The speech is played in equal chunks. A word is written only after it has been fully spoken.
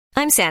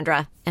I'm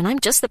Sandra, and I'm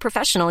just the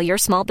professional your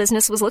small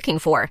business was looking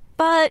for.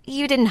 But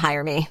you didn't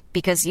hire me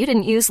because you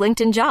didn't use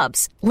LinkedIn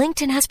Jobs.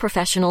 LinkedIn has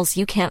professionals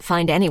you can't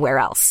find anywhere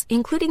else,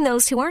 including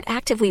those who aren't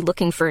actively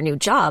looking for a new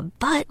job,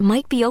 but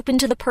might be open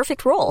to the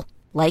perfect role,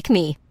 like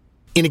me.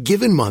 In a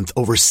given month,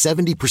 over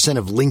 70%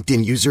 of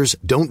LinkedIn users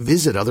don't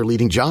visit other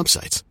leading job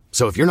sites.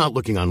 So if you're not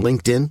looking on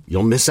LinkedIn,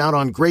 you'll miss out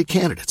on great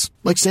candidates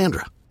like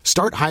Sandra.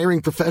 Start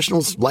hiring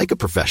professionals like a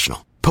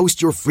professional.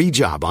 Post your free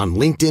job on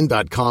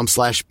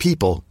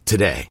linkedin.com/people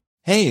today.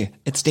 Hey,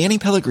 it's Danny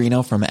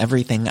Pellegrino from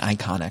Everything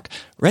Iconic.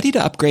 Ready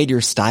to upgrade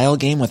your style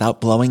game without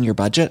blowing your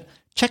budget?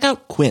 Check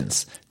out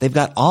Quince. They've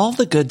got all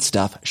the good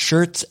stuff,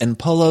 shirts and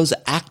polos,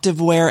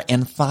 activewear,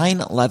 and fine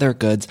leather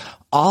goods,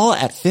 all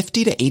at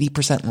 50 to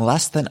 80%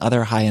 less than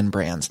other high-end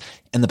brands.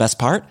 And the best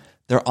part?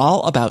 They're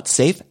all about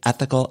safe,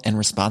 ethical, and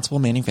responsible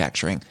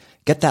manufacturing.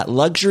 Get that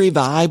luxury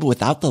vibe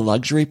without the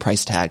luxury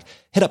price tag.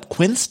 Hit up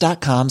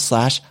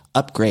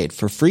quince.com/upgrade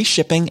for free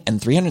shipping and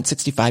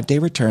 365-day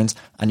returns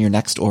on your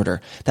next order.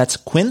 That's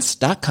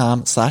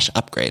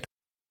quince.com/upgrade.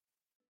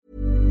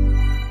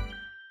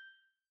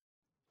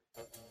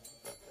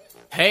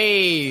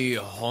 Hey,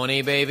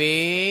 horny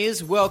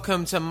babies.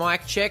 Welcome to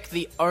Mike Check,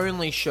 the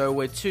only show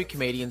where two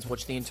comedians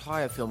watch the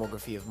entire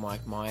filmography of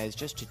Mike Myers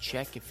just to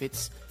check if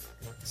it's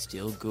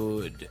still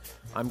good.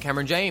 I'm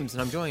Cameron James,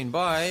 and I'm joined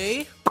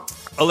by...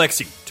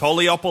 Alexi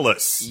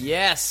Toliopoulos.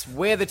 Yes,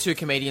 we're the two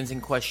comedians in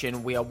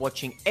question. We are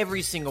watching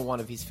every single one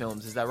of his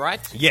films, is that right?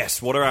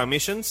 Yes, what are our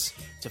missions?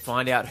 To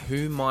find out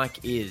who Mike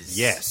is.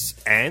 Yes,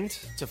 and?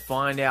 To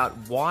find out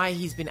why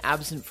he's been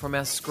absent from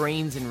our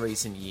screens in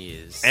recent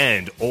years.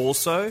 And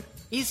also?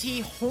 Is he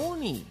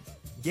horny?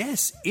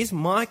 Yes, is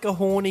Mike a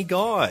horny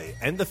guy?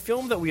 And the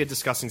film that we are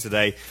discussing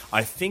today,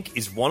 I think,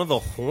 is one of the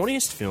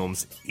horniest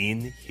films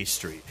in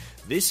history.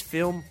 This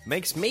film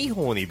makes me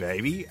horny,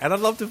 baby. And I'd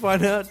love to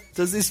find out,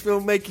 does this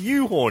film make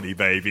you horny,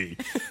 baby?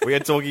 We are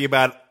talking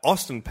about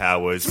Austin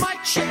Powers. It's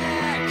Mike Check!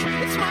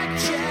 It's Mike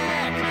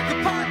Check! The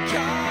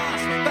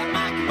podcast about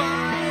Mike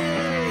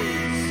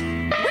Myers.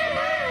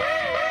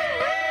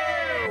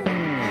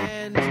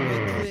 And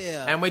we're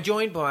clear. And we're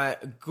joined by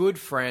a good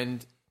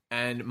friend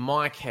and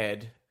Mike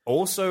Head.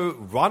 Also,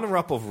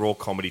 runner-up of Raw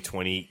Comedy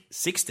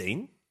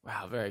 2016.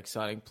 Wow, very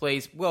exciting.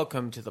 Please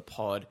welcome to the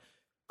pod,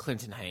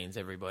 Clinton Haynes,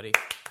 everybody.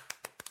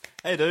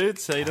 Hey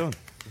dudes, how you doing?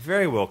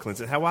 Very well,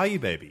 Clinton. How are you,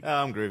 baby?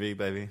 I'm groovy,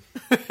 baby.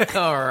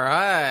 All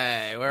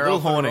right, we're Real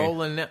off and horny.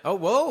 rolling now. Oh,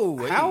 whoa!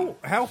 Hey.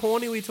 How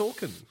horny are we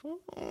talking?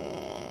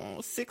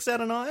 6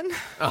 out of 9.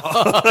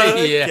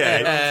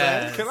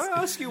 Yeah. Can I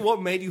ask you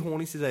what made you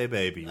horny today,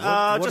 baby?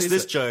 What Just is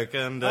this it? joke,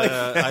 and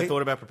Okay. I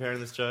thought about preparing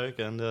this joke,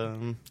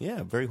 and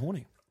yeah, very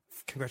horny.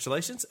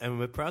 Congratulations, and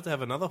we're proud to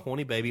have another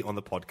horny baby on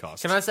the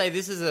podcast. Can I say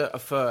this is a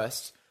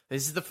first?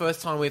 This is the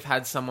first time we've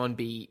had someone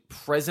be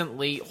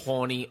presently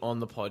horny on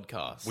the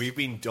podcast. We've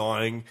been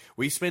dying.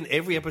 We spend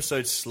every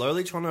episode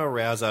slowly trying to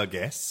arouse our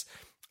guests,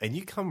 and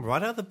you come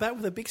right out of the bat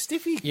with a big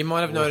stiffy. You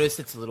might have noticed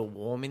it's a little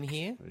warm in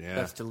here. Yeah.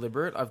 That's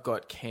deliberate. I've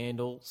got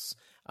candles.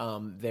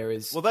 There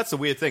is... Well, that's the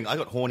weird thing. I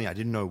got horny. I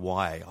didn't know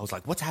why. I was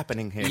like, "What's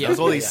happening here?" Yeah, There's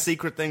all yeah, these yeah.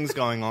 secret things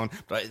going on.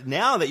 But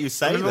now that you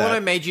say Remember that, when I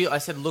made you... I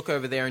said, look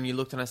over there, and you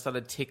looked, and I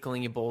started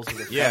tickling your balls with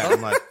a feather? yeah,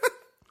 I'm like,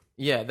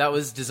 Yeah, that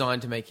was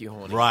designed to make you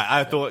horny. right.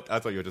 I thought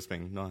you were just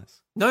being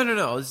nice. No.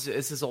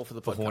 This is all for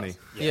the podcast. horny.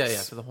 Yeah,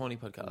 for the horny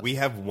podcast. We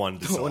have one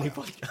desire. I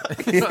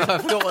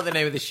forgot what the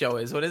name of the show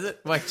is. What is it?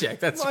 Mike Check.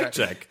 That's Mike right.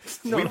 Jack.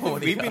 Not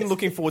horny, We've been guys.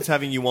 looking forward to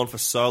having you on for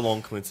so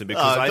long, Clinton,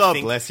 because Oh, I God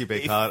think... bless you,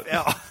 big heart.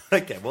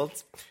 Okay, well,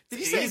 Did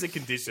you say it is a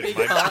condition. Big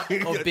mate.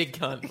 cunt or big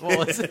cunt?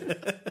 What was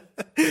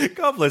it?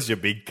 God bless you,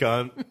 big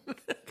cunt.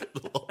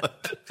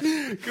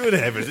 Good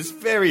heavens, it's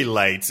very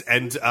late.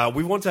 And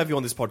we want to have you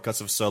on this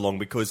podcast for so long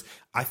because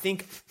I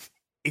think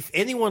if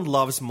anyone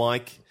loves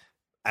Mike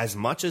as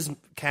much as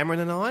Cameron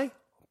and I,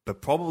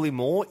 but probably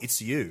more,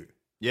 it's you.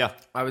 Yeah.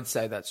 I would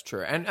say that's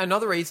true. And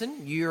another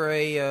reason, you're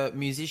a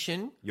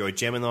musician. You're a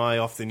Gemini,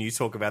 often you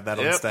talk about that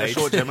on Yep, stage. a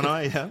short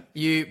Gemini, yeah.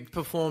 You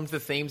performed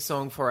the theme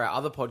song for our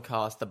other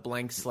podcast, the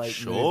Blank Slate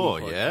Sure,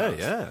 Movie yeah, Podcast.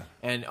 yeah.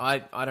 And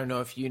I don't know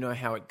if you know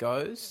how it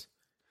goes.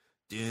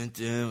 Dun,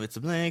 dun, it's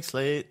a blank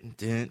slate.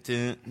 Dun,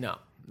 dun, No.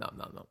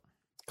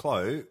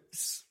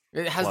 Close.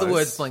 It has Close. the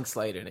words Blank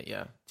Slate in it,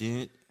 yeah.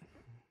 dun.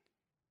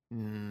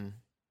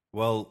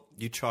 Well,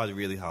 you tried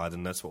really hard,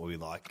 and that's what we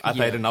like. I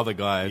Yeah. paid another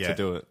guy Yeah. to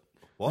do it.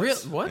 What? Real,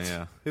 what?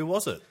 Yeah. Who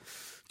was it?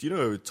 Do you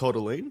know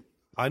Tortellini?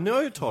 I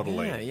know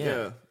totally.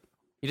 Yeah.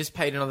 You just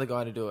paid another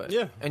guy to do it.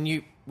 Yeah. And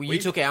you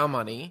took our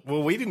money.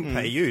 Well, we didn't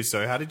pay you,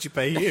 so how did you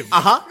pay him?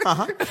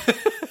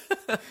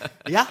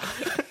 Yeah.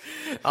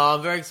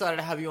 I'm very excited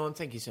to have you on.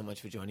 Thank you so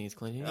much for joining us,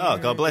 Clinton. Oh,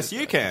 God bless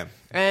you, Cam.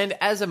 And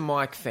as a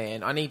Mike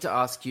fan, I need to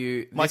ask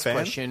you Mike this fan?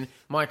 question.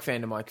 Mike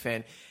fan to Mike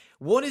fan.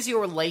 What is your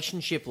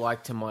relationship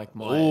like to Mike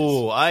Myers?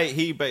 Oh,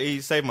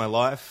 he saved my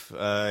life.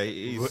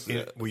 He's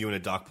Were you in a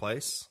dark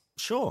place?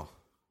 sure.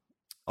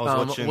 I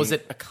was watching. Was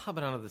it A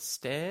Cupboard Under the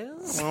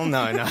Stairs? Well,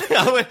 no.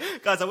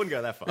 Guys, I wouldn't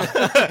go that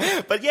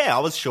far. But yeah, I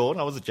was short.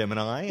 I was a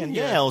Gemini. And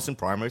yeah, I was in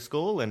primary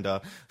school and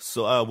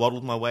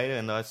waddled my way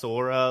and I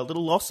saw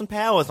little Austin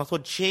Powers. And I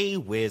thought, gee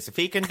whiz, if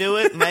he can do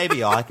it,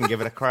 maybe I can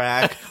give it a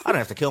crack. I don't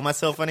have to kill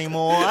myself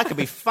anymore. I can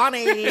be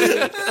funny.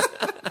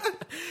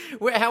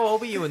 How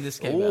old were you when this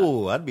came out?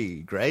 Ooh, I'd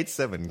be grade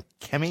 7.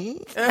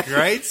 Kemi?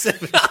 Grade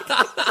 7.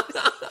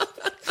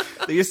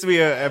 There used to be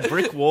a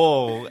brick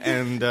wall,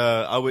 and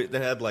they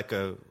had like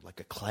a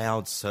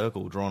cloud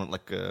circle drawn,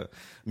 like a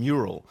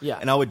mural. Yeah.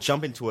 And I would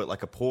jump into it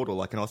like a portal,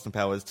 like in Austin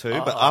Powers 2.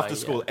 But after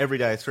school, every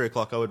day at 3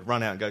 o'clock, I would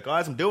run out and go,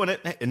 guys, I'm doing it.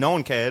 And no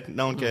one cared.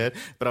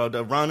 But I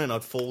would run and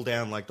I'd fall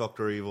down like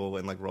Dr. Evil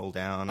and like roll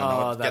down, and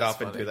I would get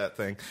up and do that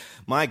thing.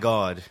 My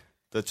God,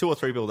 the 2 or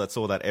 3 people that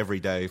saw that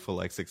every day for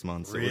like 6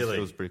 months. Really?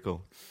 It was pretty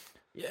cool.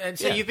 Yeah, and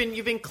so you've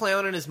been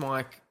clowning as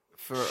Mike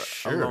for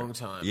a long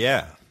time.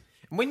 Yeah.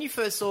 When you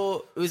first saw,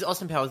 it was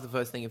Austin Powers the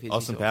first thing of his.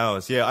 Austin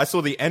Powers, yeah. I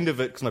saw the end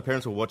of it because my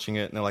parents were watching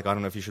it, and they're like, "I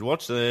don't know if you should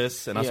watch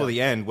this." And I saw the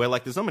end where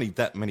like there's not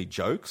that many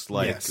jokes,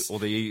 like or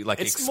the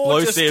like It's more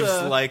just,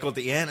 explosives, like at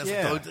the end, it's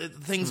like, oh, the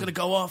thing's gonna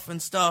go off and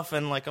stuff,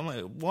 and like I'm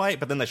like, why?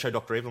 But then they show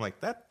Dr. Evil, I'm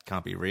like, that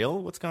can't be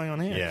real. What's going on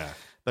here? Yeah.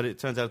 But it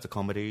turns out it's a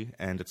comedy,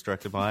 and it's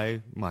directed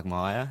by Mike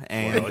Meyer,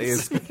 and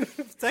It's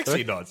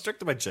actually not. It's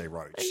directed by Jay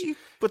Roach. he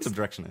put some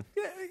direction in.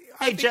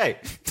 Hey, Jay.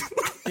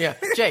 Yeah,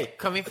 Jay,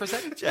 come in for a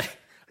second. Jay.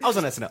 I was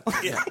on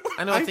SNL. Yeah,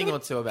 I know a thing or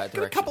two about Got a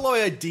direction. couple of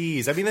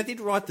ideas. I mean, they did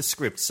write the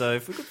script, so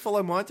if we could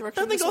follow my direction.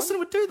 I don't think Austin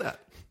would do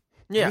that.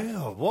 Yeah.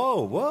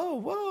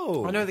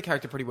 Whoa. I know the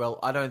character pretty well.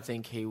 I don't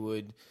think he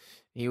would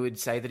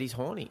say that he's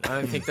horny. I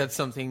don't think that's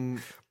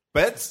something.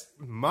 But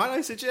might I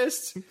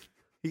suggest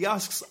he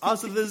asks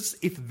others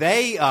if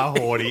they are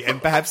horny,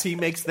 and perhaps he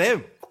makes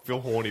them feel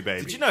horny,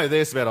 baby. Did you know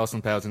this about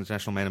Austin Powers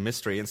International Man of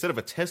Mystery? Instead of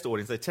a test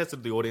audience, they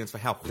tested the audience for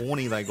how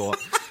horny they got.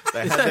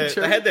 They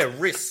had their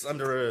wrists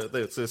under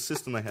it's a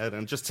system they had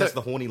and just test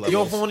the horny levels.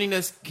 Your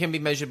horniness can be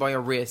measured by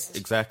your wrist.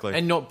 Exactly.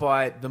 And not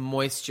by the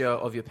moisture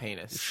of your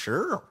penis.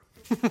 Sure.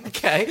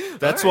 Okay.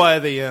 That's why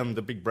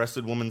the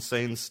big-breasted woman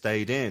scene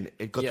stayed in.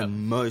 It got Yeah. the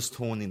most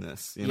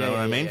horniness. You know Yeah, what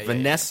I yeah, mean? yeah, yeah,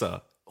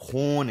 Vanessa,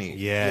 horny.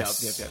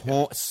 Yes.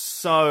 Yep.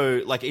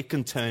 So, like, it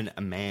can turn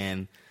a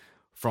man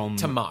from...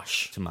 To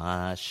mush. To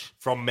mush.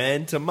 From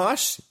man to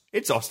mush,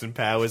 it's Austin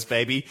Powers,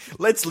 baby.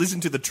 Let's listen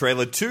to the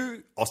trailer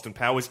to Austin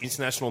Powers,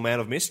 International Man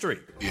of Mystery.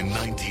 In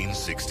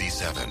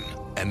 1967,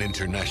 an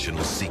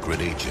international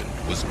secret agent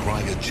was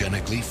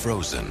cryogenically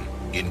frozen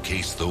in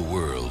case the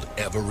world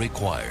ever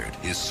required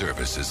his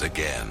services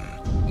again.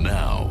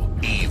 Now,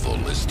 evil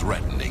is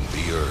threatening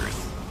the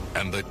Earth,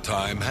 and the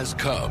time has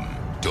come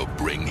to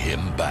bring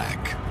him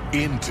back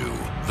into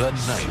the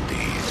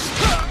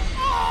 90s.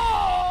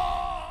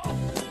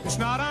 It's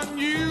not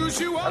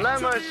unusual. Allow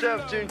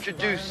myself to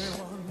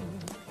introduce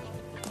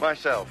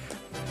myself.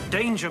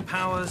 Danger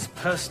Powers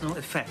personal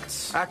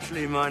effects.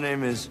 Actually, my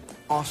name is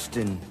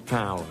Austin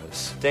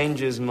Powers.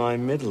 Danger's my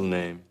middle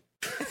name.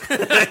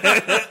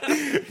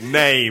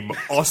 Name,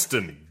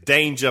 Austin,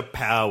 Danger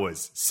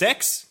Powers.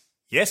 Sex?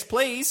 Yes,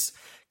 please.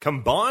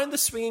 Combine the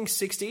swinging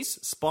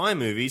 60s, spy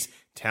movies,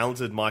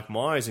 talented Mike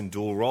Myers in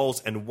dual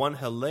roles, and one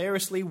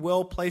hilariously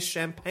well-placed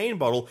champagne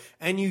bottle,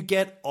 and you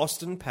get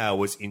Austin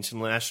Powers,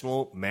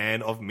 International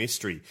Man of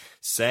Mystery.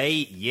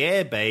 Say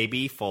yeah,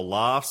 baby, for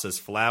laughs as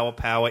Flower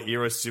Power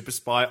era super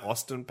spy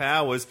Austin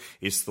Powers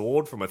is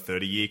thawed from a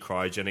 30-year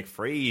cryogenic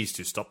freeze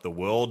to stop the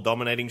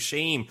world-dominating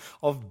scheme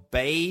of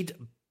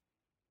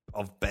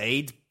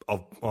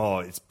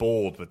it's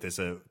bald, but there's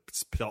a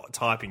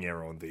typing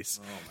error on this.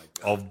 Oh my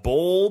God. Of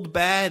bald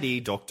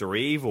baddie Dr.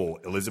 Evil,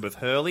 Elizabeth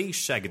Hurley,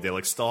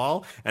 Shagadelic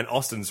style, and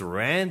Austin's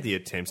randy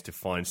attempts to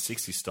find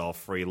 60s style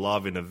free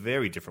love in a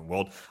very different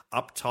world.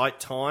 Uptight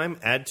time,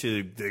 add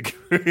to the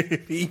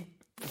groovy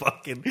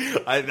fucking...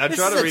 I'm trying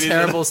to read This is a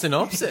terrible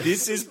synopsis.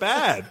 This is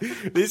bad.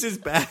 This is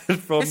bad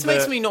from This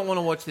makes me not want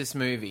to watch this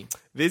movie.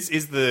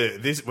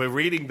 We're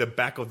reading the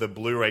back of the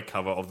Blu-ray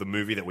cover of the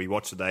movie that we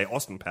watched today,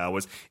 Austin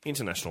Powers,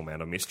 International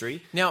Man of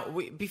Mystery. Now,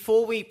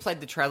 before we played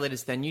the trailer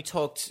just then, you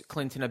talked,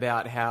 Clinton,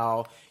 about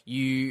how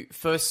you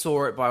first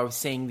saw it by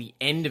seeing the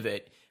end of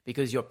it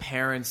because your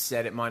parents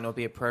said it might not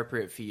be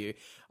appropriate for you.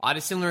 I had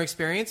a similar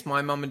experience.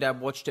 My mum and dad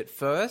watched it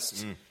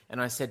first,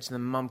 and I said to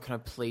them, Mum, can I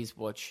please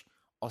watch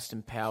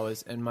Austin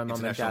Powers? And my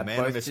mum and dad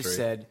both just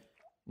said,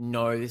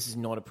 no, this is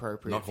not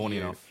appropriate. Not horny for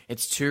you. enough.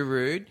 It's too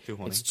rude. Too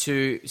horny. It's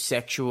too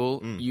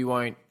sexual. You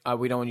won't.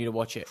 We don't want you to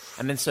watch it.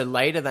 And then so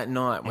later that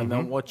night, when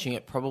they're watching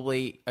it,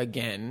 probably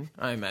again,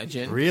 I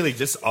imagine. Really,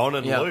 just on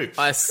and loop.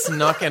 I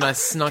snuck out and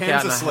Cam's I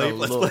had a asleep.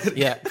 Let's look. play it.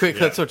 Yeah, quick,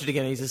 let's watch it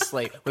again. He's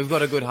asleep. We've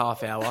got a good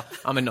half hour.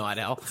 I'm a night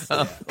owl,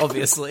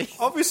 obviously.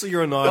 Obviously,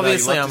 you're a night owl.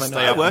 Obviously, You love I'm to a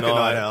stay night up owl. I work a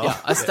night. night owl. Yeah,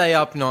 I stay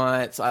up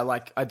nights.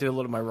 I do a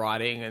lot of my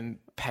writing and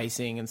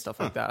pacing and stuff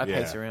like that. I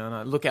pace around.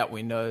 I look out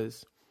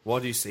windows.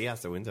 What do you see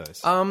out the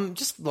windows?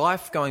 Just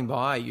life going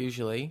by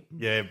usually.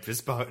 Yeah,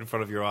 just in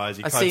front of your eyes.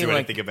 You I can't see, do like,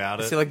 anything about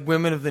I it. see like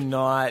women of the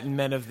night and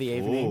men of the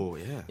evening. Oh,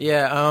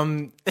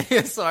 yeah.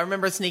 Yeah. So I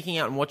remember sneaking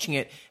out and watching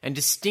it, and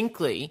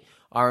distinctly,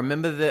 I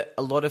remember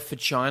a lot of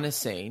vagina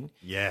scene.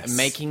 Yes.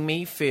 Making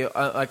me feel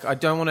like I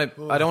don't want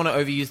to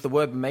overuse the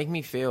word, but make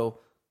me feel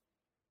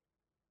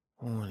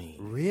horny.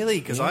 Really?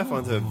 Because I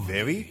find her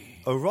very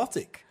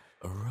erotic.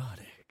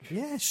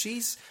 Yeah,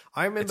 she's.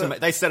 I remember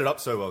They set it up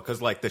so well because,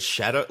 like, the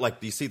shadow, like,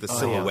 you see the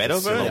silhouette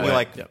of her, and you're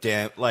silhouette. like,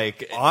 damn,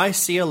 like, I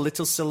see a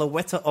little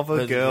silhouette of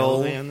a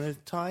girl. in the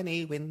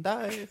tiny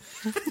window.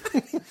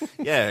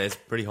 Yeah, it's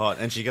pretty hot,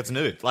 and she gets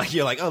nude. Like,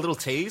 you're like, oh, a little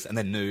tease, and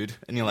then nude,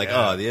 and you're like,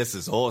 oh, this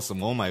is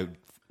awesome. All my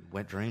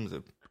wet dreams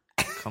are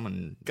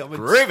coming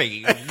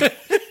groovy.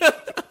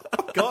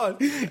 God,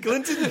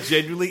 Clinton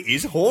genuinely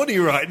is horny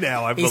right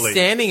now. I He's believe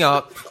standing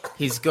up.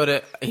 He's barred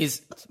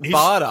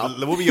up.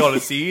 We'll be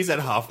honest. He is at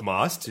half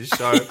mast to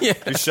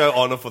show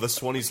honor for the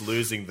Swannies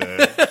losing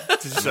there.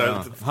 To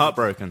show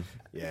Heartbroken.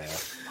 Yeah,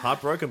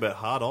 heartbroken, but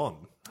hard on.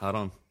 Hard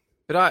on.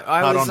 But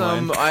I Hard was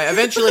on, Wayne. I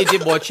eventually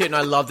did watch it and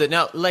I loved it.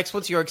 Now, Lex,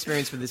 what's your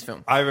experience with this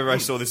film? I remember I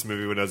saw this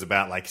movie when I was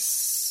about like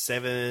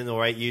 7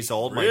 or 8 years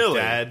old.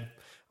 Really?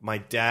 My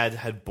dad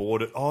had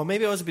bought it. Oh,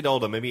 maybe I was a bit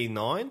older, maybe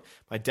 9.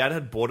 My dad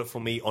had bought it for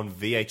me on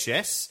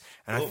VHS,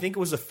 and I think it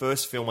was the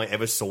first film I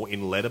ever saw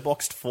in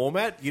letterboxed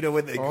format. You know,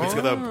 when it's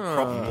got the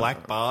proper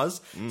black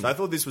bars. So I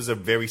thought this was I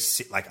thought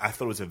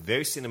it was a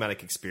very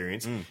cinematic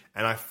experience, and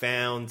I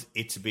found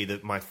it to be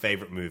my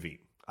favorite movie.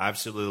 I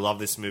absolutely love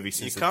this movie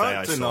since the day I You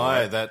can't saw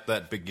deny it.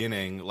 that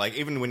beginning, like,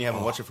 even when you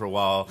haven't watched it for a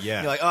while,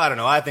 yeah. you're like, oh, I don't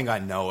know, I think I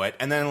know it.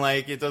 And then,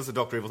 like, it does the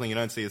Dr. Evil thing, you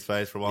don't see his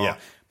face for a while. Yeah.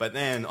 But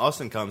then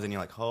Austin comes and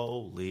you're like,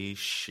 holy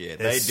shit.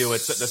 There's they do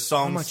it, the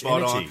song's much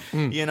spot energy.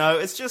 on. You know,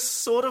 it's just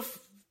sort of,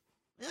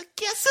 I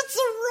guess it's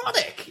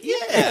erotic.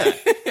 Yeah.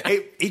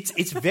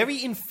 It's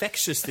very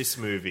infectious, this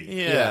movie.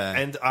 Yeah.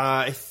 And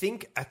I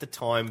think at the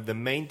time, the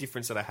main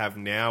difference that I have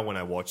now when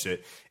I watch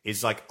it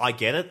is, like, I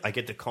get it. I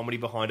get the comedy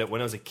behind it.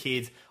 When I was a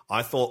kid,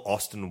 I thought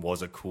Austin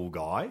was a cool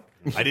guy.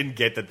 I didn't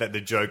get that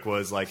the joke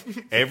was, like,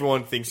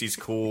 everyone thinks he's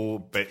cool,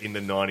 but in the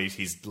 90s,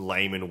 he's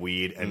lame and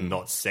weird and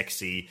not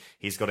sexy.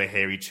 He's got a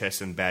hairy chest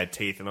and bad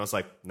teeth. And I was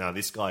like, no,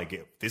 this guy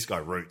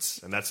roots.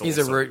 And that's He's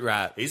awesome. a root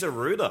rat. He's a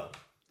rooter.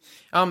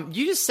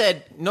 You just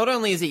said not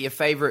only is it your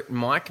favorite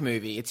Mike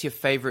movie, it's your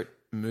favorite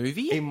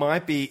movie? It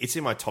might be. It's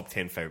in my top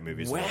 10 favorite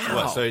movies. Wow.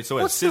 Well, So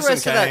What's the Citizen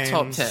rest of that Kane,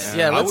 top 10?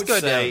 Yeah, I let's would go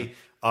say,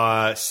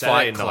 down.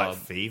 Saturday Fight Night Club.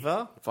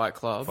 Fever, Fight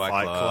Club.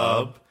 Fight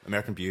Club.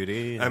 American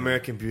Beauty.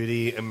 American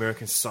Beauty,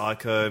 American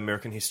Psycho,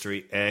 American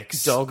History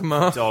X,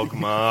 Dogma.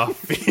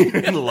 Fear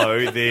and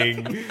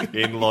Loathing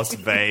in Las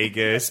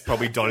Vegas,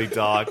 probably Donnie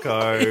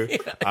Darko,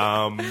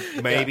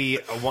 maybe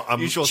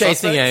Usual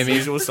Chasing Suspects. Amy.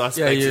 Usual Suspects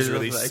Yeah, is Usual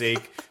really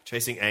Suspects. sick.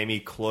 Chasing Amy,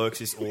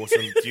 Clerks is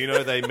awesome. Do you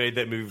know they made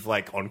that movie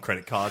like on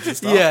credit cards and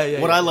stuff? Yeah, yeah.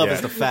 What I love Yeah.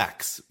 is the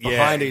facts Yeah,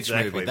 behind each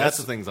exactly. movie. That's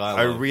the things I love.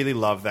 I really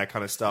love that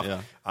kind of stuff.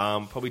 Yeah.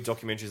 Probably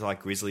documentaries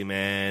like Grizzly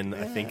Man.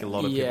 I think a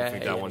lot of people Yeah,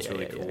 think that yeah, one's yeah,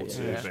 really yeah, cool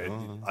yeah, too.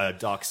 yeah. But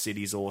Dark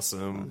City's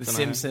awesome. The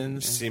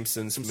Simpsons.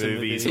 Simpsons Simpson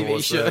movies movie.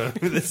 awesome.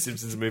 TV The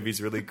Simpsons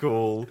movie's really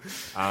cool.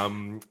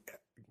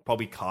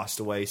 Probably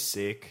Castaway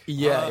sick.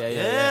 Yeah.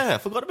 Yeah, I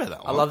forgot about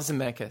that one. I love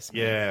Zemeckis.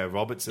 Yeah,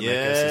 Robert Zemeckis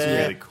Yeah. is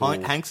really cool.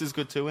 Hanks is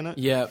good too in it.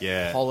 Yeah.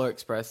 Yeah. Polar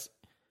Express.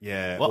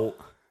 Yeah. What? Or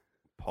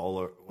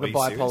Polar. The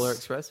Bipolar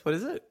Express. What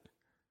is it?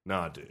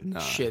 Nah, dude.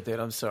 Shit, dude.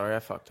 I'm sorry. I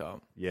fucked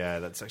up. Yeah,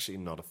 that's actually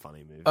not a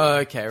funny movie.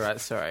 Okay, right.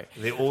 Sorry.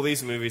 All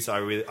these movies, I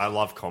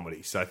love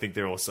comedy, so I think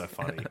they're all so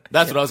funny.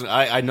 That's what I was.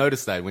 I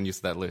noticed that when you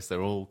said that list,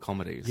 they're all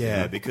comedies.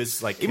 Yeah,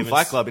 because like Even Kevin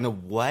Fight Club, in a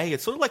way,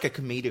 it's sort of like a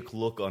comedic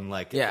look on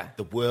like Yeah.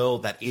 the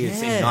world that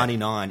is Yeah. in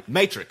 '99.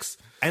 Matrix.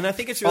 And I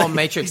think it's really... Oh,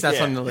 Matrix, that's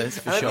on the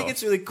list, for and sure. I think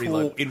it's really cool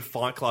Reload. in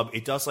Fight Club.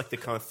 It does like the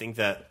kind of thing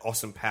that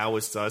Austin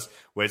Powers does,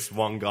 where it's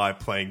one guy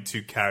playing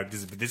two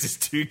characters, but this is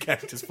two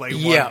characters playing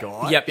Yeah.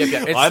 one guy. Yep. It's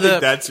I think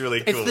that's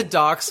really cool. It's the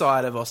dark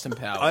side of Austin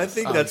Powers. I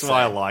think would that's say.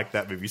 why I like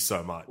that movie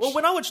so much. Well,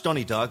 when I watched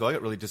Donnie Darko, I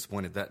got really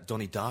disappointed that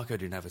Donnie Darko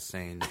didn't have a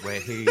scene where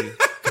he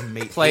can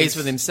meet Plays his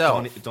with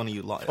himself. Donnie,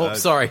 Oh,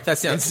 sorry. That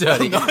sounds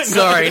dirty.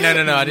 Sorry. No.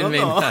 I didn't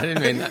mean that. I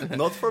didn't mean that.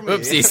 Not for me.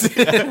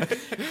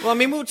 Oopsies. Well, I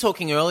mean, we were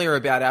talking earlier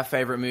about our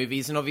favourite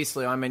movies, and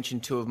obviously I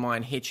mentioned two of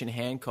mine, Hitch and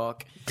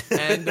Hancock.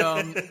 And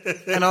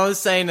I was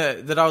saying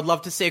that I would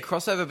love to see a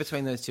crossover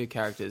between those two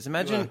characters.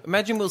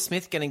 Imagine Will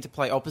Smith getting to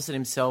play opposite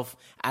himself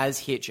as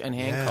Hitch and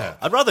Hancock.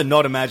 I'd rather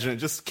not imagine it.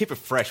 Just keep it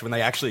fresh when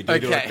they actually do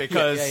Okay. it,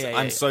 because Yeah,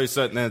 I'm yeah. so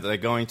certain that they're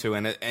going to,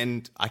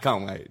 and I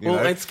can't wait. You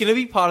Well, know? it's going to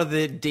be part of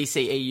the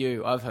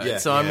DCEU, I've heard, Yeah.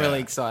 so I'm Yeah. really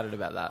excited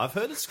about that. I've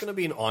heard it's going to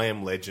be an I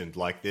Am Legend.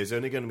 Like, there's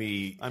only going to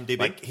be... IMDb?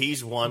 Like,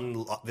 he's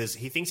one...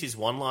 he thinks he's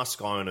one last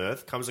guy on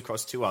Earth, comes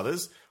across two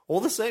others, all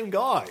the same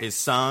guy. his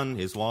son,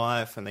 his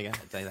wife, and they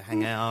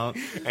hang out.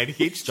 And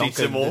Hitch John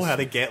teaches them all Curtis. how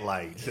to get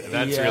laid.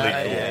 That's yeah,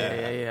 really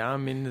cool. Yeah,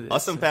 I'm into this.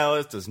 Austin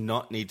Powers does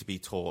not need to be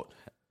taught.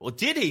 Or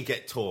did he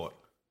get taught?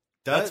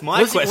 That's my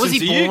Was he- question was he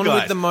to you born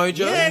guys. with the mojo?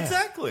 Yeah,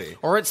 exactly.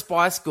 Or at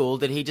Spy School,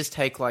 did he just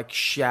take like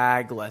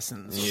shag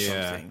lessons or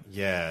something?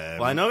 Yeah.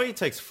 Well, I know he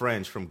takes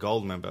French from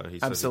Goldmember. He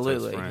says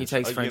Absolutely. He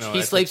takes You French. know, He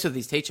I sleeps with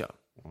his teacher.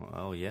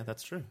 Oh, yeah,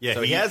 that's true. Yeah,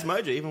 so he he- has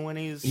mojo even when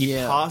he's...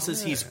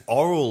 Passes his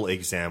oral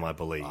exam, I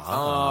believe.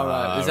 Oh,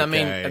 right. Does that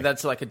okay. mean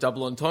that's like a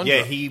double entendre?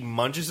 Yeah, he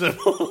munches a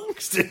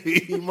box. Dude.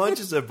 He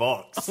munches a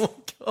box. Oh,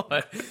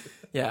 God.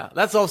 Yeah,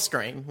 that's off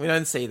screen. We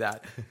don't see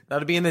that.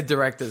 That'll be in the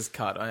director's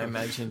cut, I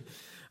imagine.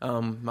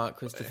 Mark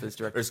Christopher's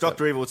director's As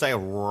Dr. Evil would say,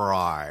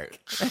 right.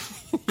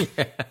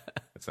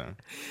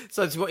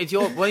 So it's one of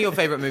your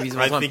favorite movies of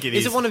all I time. think it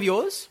Is is. it one of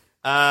yours?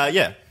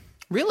 Yeah.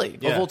 Really?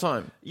 Yeah. Of all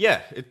time?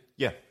 Yeah.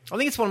 I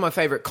think it's one of my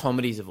favorite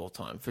comedies of all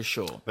time, for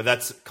sure. But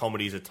that's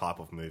comedy is a type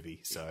of movie,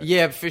 so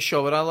Yeah, for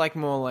sure. But I like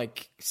more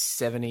like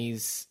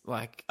 70s,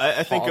 like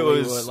I think it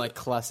Hollywood, was- like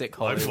classic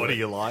like, Hollywood. what do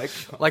you like?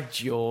 Like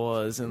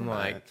Jaws and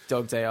like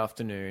Dog Day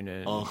Afternoon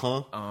and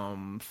Uh-huh.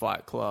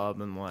 Fight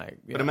Club and like.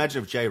 But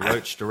imagine if Jay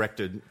Roach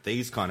directed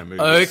these kind of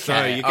movies. Okay,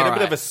 So you get a bit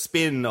alright. of a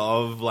spin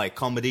of like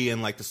comedy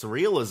and like the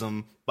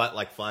surrealism, but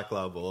like Fight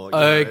Club or...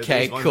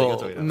 Okay, these ones that cool. you're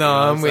talking about, No, you know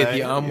what I'm with saying?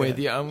 you. I'm Yeah. with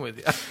you. I'm with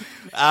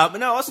you. But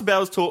no, Austin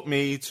Powers taught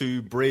me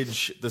to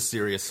bridge the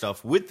serious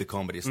stuff with the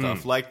comedy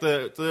stuff. Like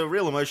the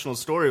real emotional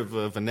story of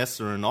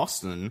Vanessa and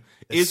Austin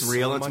is so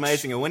real and it's much-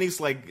 amazing. And when he's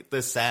like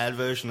the sad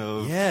version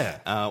of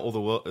all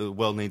the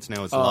world needs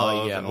now is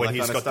love. yeah. And all When that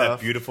he's kind got of stuff.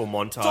 that beautiful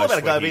montage. It's all about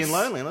a guy when being he's-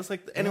 lonely. And that's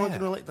like anyone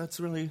can relate. That's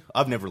really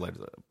I've never related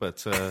to that,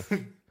 but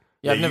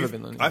Yeah, I've never you've-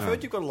 been lonely. I've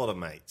heard you've got a lot of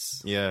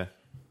mates. yeah.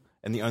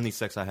 And the only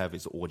sex I have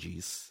is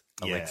orgies.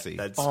 Yeah, Alexi.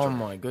 that's Oh true.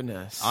 my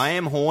goodness. I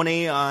am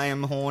horny. I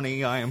am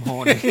horny. I am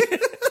horny.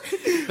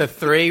 The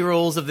 3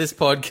 rules of this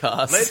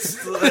podcast.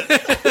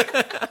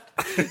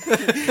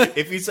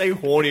 If you say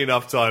horny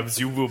enough times,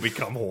 you will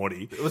become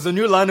horny. It was a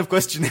new line of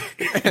questioning.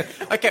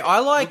 Okay, I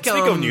like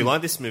Speaking of New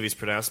Line, this movie is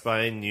pronounced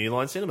by New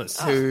Line Cinemas.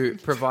 who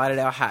provided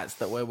our hats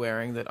that we're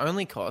wearing that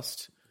only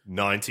cost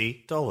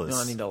 $90.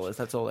 $90.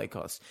 That's all they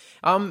cost.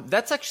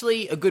 That's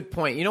actually a good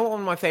point. You know what one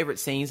of my favorite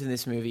scenes in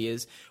this movie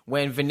is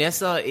when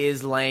Vanessa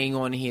is laying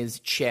on his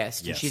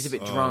chest and Yes. she's a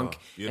bit drunk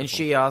and beautiful.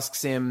 she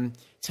asks him,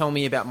 tell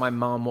me about my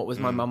mum. What was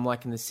my mum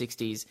like in the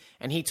 60s?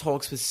 And he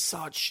talks with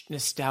such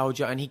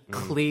nostalgia and he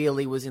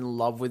clearly was in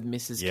love with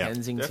Mrs. Yeah,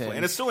 Kensington. Definitely.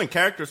 And it's still in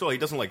character as well. He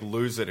doesn't like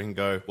lose it and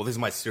go, well, this is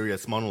my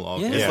serious monologue.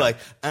 Yeah. It's Yeah. like,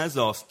 as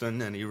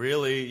Austin, and he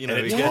really, you know,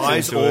 And he it gets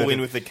ties into all it.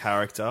 in with the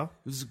character.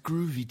 It was a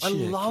groovy chick. I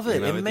love it. you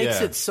know, It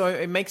makes yeah.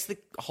 it makes the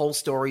whole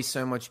story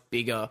so much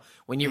bigger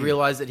when you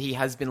realize that he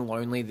has been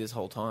lonely this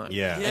whole time.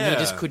 Yeah. And he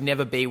just could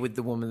never be with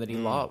the woman that he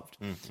loved.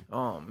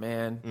 Oh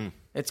man.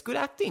 It's good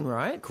acting,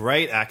 right?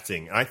 Great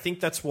acting. And I think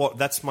that's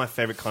my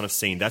favorite kind of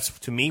scene. That's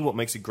to me what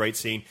makes a great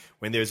scene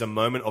when there's a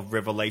moment of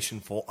revelation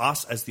for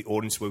us as the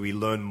audience where we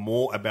learn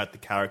more about the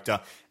character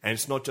and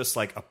it's not just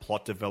like a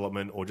plot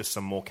development or just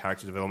some more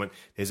character development.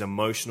 There's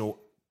emotional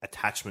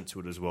attachment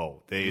to it as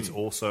well. There is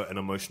also an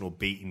emotional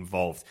beat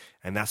involved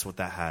and that's what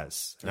that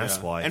has. And that's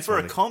Yeah. why And it's for one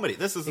a of the- comedy,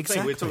 this is the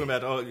thing. We're Exactly.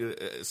 talking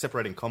about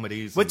separating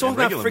comedies. We're and talking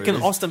about regular freaking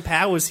movies. Austin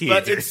Powers here.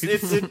 But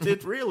dude.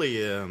 it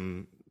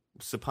really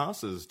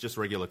surpasses just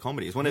regular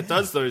comedies. When it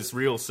does those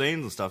real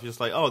scenes and stuff, you're just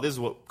like, oh, this is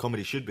what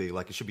comedy should be.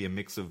 Like, it should be a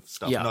mix of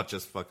stuff, Yeah. not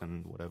just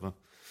fucking whatever.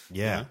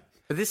 yeah.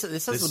 But this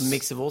has a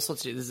mix of all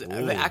sorts of...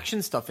 The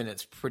action stuff in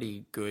it's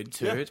pretty good,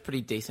 too. Yeah. It's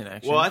pretty decent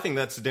action. Well, I think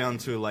that's down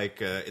to,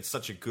 like, it's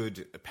such a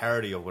good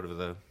parody of whatever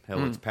the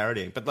hell it's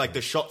parodying. But, like,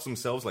 the shots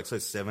themselves, like, so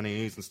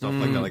 70s and stuff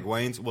like that, like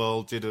Wayne's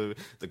World did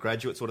the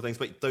Graduate sort of things.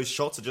 But those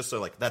shots are just so,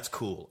 like, that's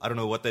cool. I don't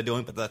know what they're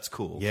doing, but that's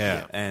cool.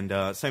 Yeah. And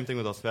same thing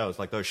with Austin Powers.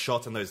 Like, those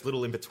shots and those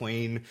little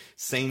in-between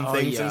scene Oh,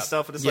 things yeah. and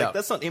stuff. And it's Yeah. like,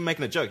 that's not him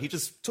making a joke. He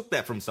just took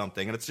that from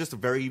something. And it's just a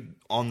very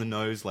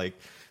on-the-nose, like,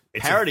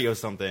 parody or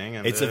something.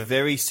 And, It's a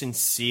very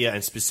sincere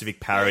and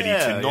specific parody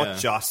Yeah, to not yeah.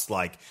 just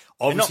like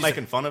they're not obviously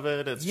making fun of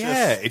it. It's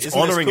yeah, just, it's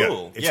isn't this honoring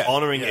cool? it. It's Yeah.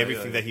 honoring Yeah,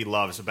 everything yeah, that he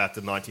loves about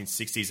the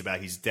 1960s, about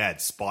his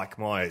dad, Spike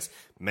Myers.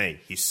 May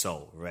his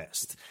soul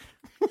rest.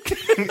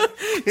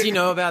 Do you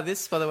know about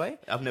this, by the way?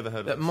 I've never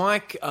heard That of this.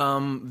 Mike,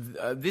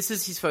 this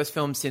is his first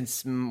film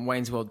since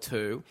Wayne's World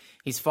 2.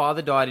 His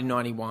father died in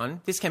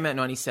 91. This came out in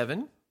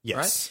 97.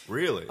 Yes.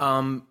 Really?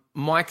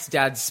 Mike's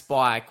dad,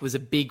 Spike, was a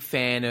big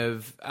fan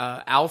of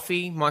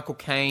Alfie, Michael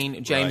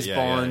Caine, James yeah,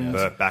 Bond,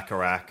 Burt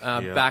Bacharach.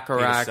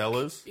 Baccarat. Peter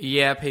Sellers?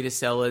 Yeah, Peter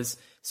Sellers.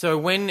 So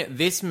when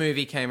this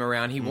movie came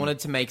around, he wanted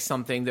to make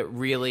something that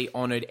really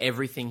honoured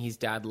everything his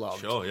dad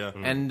loved. Sure, yeah.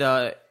 And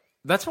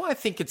that's why I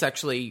think it's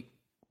actually...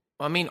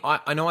 I mean,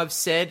 I know I've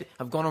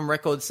gone on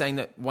record saying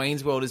that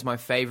Wayne's World is my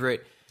favourite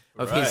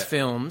of his Right.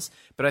 films,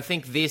 but I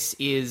think this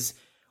is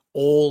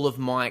all of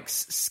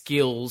Mike's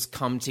skills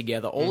come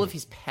together, all of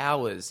his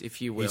powers,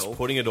 if you will. He's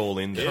putting it all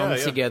in there. come yeah.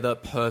 together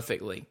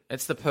perfectly.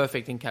 It's the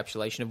perfect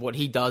encapsulation of what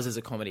he does as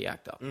a comedy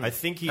actor. I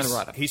think And a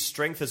writer. his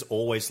strength has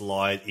always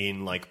lied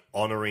in like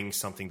honoring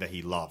something that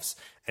he loves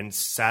and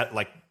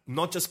like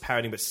not just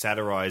parodying but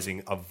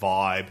satirizing a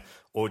vibe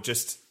or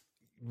just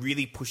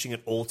really pushing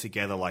it all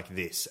together like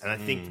this. And I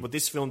think what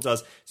this film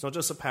does, it's not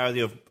just a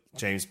parody of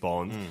James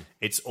Bond.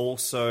 It's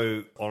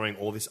also honoring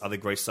all this other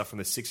great stuff from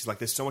the 60s. Like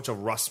there's so much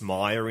of Russ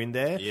Meyer in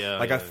there. Yeah,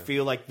 like yeah. I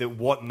feel like that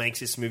what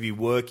makes this movie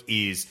work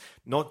is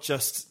not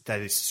just that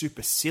it's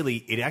super silly,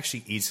 it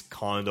actually is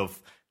kind of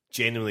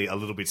genuinely a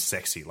little bit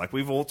sexy. Like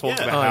we've all talked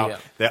about how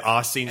there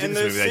are scenes in and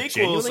this movie the that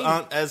sequels genuinely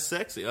aren't as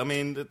sexy. I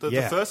mean,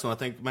 the first one I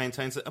think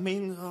maintains it. I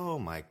mean, oh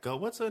my god,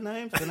 what's her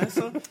name?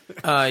 Vanessa?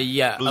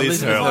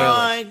 Liz Oh Hurley.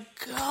 my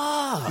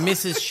god,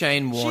 Mrs.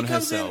 Shane Warne she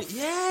comes herself.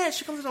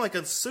 she comes in like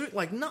a suit,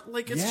 like not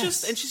like it's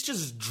just, and she's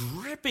just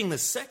dripping the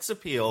sex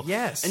appeal.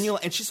 Yes.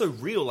 and she's so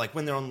real. Like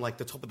when they're on like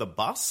the top of the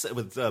bus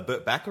with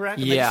Burt Bacharach,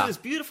 and Yeah. they do this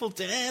beautiful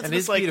dance. It and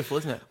is it's like, beautiful,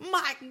 isn't it?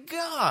 My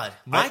god,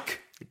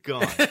 Mike,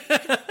 gone.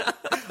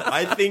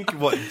 I think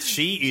what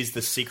she is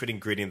the secret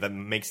ingredient that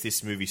makes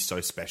this movie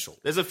so special.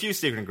 There's a few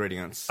secret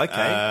ingredients.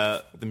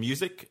 Okay. The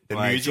music, The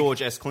by music.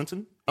 George S.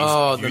 Clinton.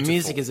 Oh, the beautiful.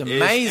 music is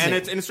amazing.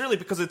 and it's really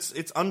because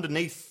it's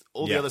underneath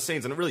all the other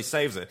scenes, and it really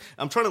saves it.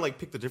 I'm trying to like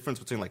pick the difference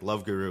between like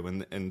Love Guru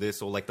and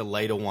this, or like the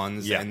later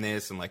ones and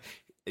this, and like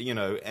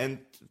and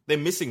they're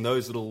missing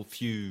those little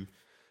few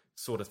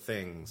sort of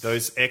things.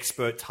 Those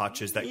expert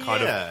touches that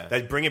kind of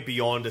they bring it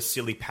beyond a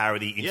silly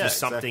parody into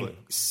something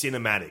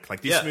cinematic. Like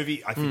this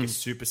movie, I think is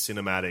super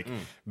cinematic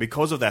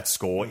because of that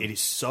score. It is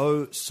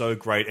so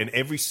great, and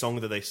every song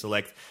that they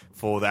select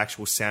for the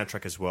actual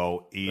soundtrack as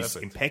well is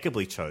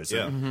impeccably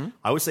chosen.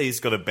 I would say it's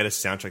got a better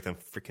soundtrack than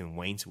freaking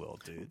Wayne's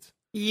World, dude.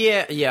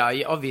 Yeah,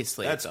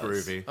 obviously That's it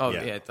does. groovy. Oh, Yeah.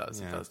 it does.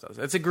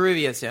 It's a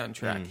groovier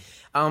soundtrack.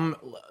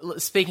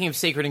 Speaking of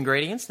secret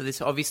ingredients,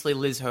 this obviously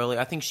Liz Hurley.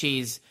 I think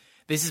this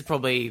is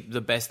probably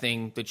the best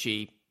thing that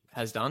she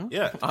has done.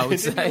 Yeah. I would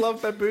Did say. you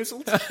love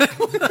Bamboozled? I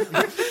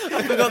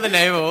forgot the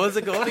name of it. What was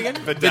it called again?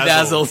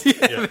 Bedazzled.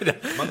 Yeah.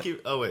 Monkey.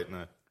 Oh wait,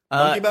 no.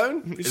 Monkey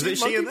Bone? Is it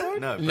she in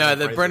that? No,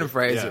 the Brendan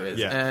Fraser Yeah. is,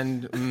 Yeah.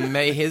 and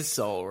may his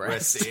soul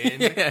rest. Rest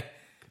in Yeah.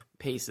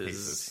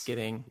 Pieces.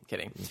 Kidding.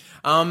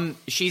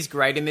 She's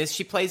great in this.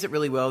 She plays it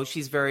really well.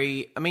 She's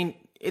very. I mean,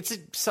 it's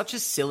such a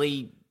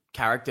silly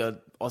character,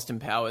 Austin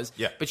Powers.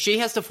 Yeah. But she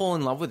has to fall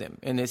in love with him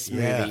in this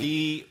movie.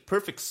 The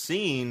perfect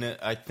scene,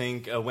 I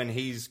think, when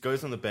he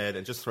goes on the bed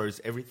and just throws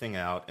everything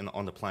out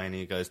on the plane. And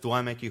he goes, "Do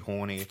I make you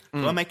horny?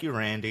 Do I make you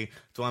Randy?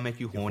 Do I make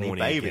you horny,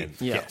 horny baby?" again.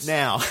 Yes.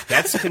 Now,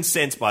 That's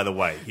consent, by the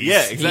way.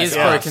 exactly. He is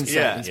pro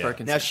consent. He's pro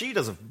consent. Now she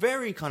does a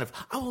very kind of,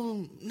 "I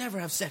will never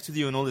have sex with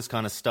you" and all this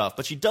kind of stuff,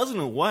 but she does it in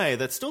a way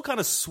that's still kind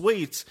of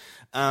sweet.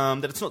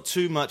 That it's not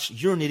too much.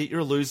 You're an idiot.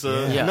 You're a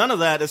loser. Yeah. None of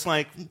that. It's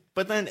like,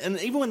 but then, and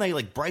even when they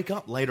like break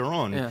up later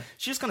on,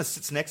 she just kind of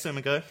sits next to him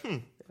and go,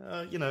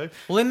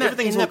 Well, in that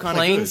everything's all kinda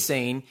plane good.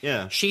 scene,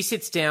 she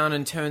sits down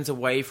and turns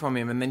away from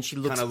him, and then she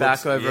looks Kinda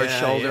back looks- over her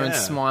shoulder and yeah.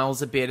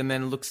 smiles a bit, and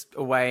then looks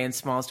away and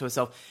smiles to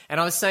herself. And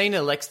I was saying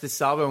to Lex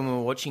DeSalvo when we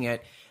were watching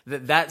it,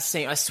 that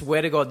scene, I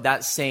swear to God,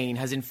 that scene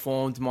has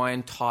informed my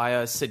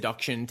entire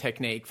seduction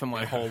technique for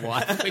my whole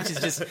life, which is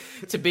just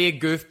to be a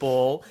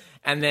goofball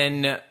and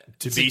then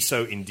To be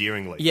so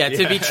endearingly.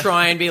 to be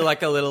try and be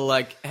like a little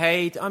like,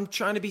 hey, I'm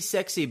trying to be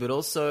sexy, but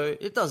also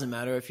it doesn't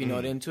matter if you're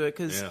not into it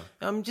because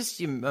I'm just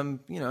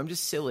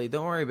silly.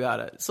 Don't worry about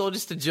it. It's all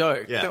just a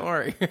joke. Yeah. Don't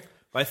worry.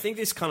 I think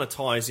this kind of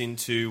ties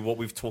into what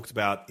we've talked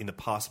about in the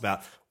past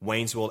about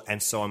Wayne's World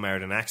and So I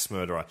Married an Axe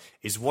Murderer,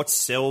 is what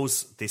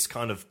sells this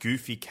kind of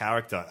goofy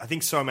character. I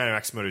think So I Married an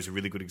Axe Murderer is a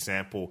really good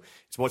example.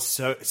 It's what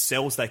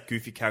sells that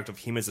goofy character of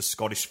him as a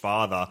Scottish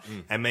father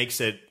and makes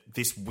it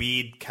this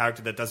weird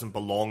character that doesn't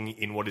belong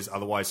in what is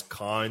otherwise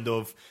kind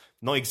of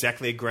not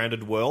exactly a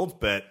grounded world,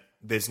 but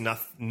there's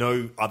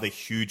no other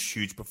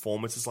huge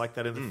performances like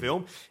that in the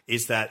film,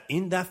 is that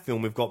in that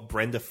film we've got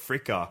Brenda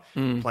Fricker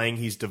playing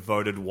his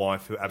devoted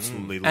wife who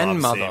absolutely loves And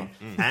mother. him.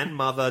 And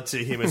mother to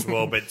him as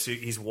well, but to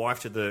his wife,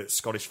 to the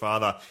Scottish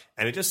father.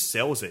 And it just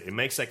sells it. It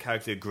makes that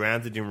character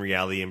grounded in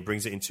reality and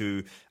brings it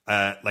into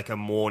like a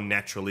more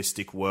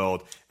naturalistic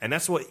world. And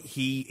that's what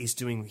he is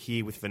doing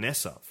here with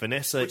Vanessa.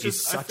 Vanessa Which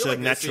is I such feel a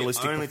like that's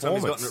naturalistic the only time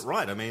performance. he's gotten it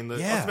right. I mean, the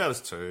Austin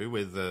Powers 2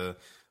 with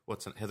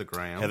Heather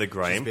Graham.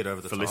 She's a bit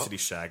over the Felicity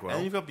top. Shagwell.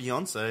 And you've got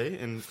Beyonce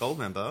in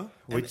Goldmember.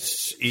 Which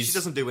she is...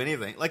 doesn't do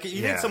anything. Like,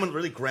 you need someone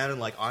really grounded,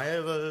 like, I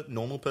have a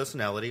normal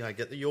personality. I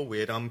get that you're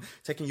weird. I'm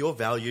taking your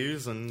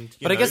values and,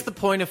 But I guess the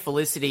point of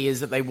Felicity is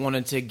that they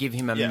wanted to give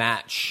him a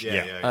match,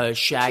 a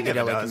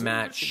shagadelic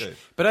match.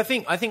 But I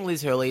think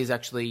Liz Hurley is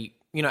actually,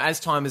 you know, as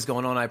time has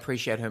gone on, I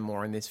appreciate her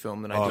more in this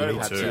film than I did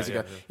perhaps years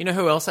ago. You know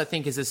who else I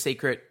think is a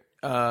secret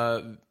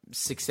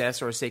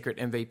success or a secret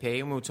MVP,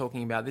 and we were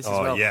talking about this as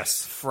well.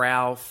 Yes.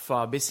 Frau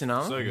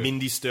Farbissina. So good.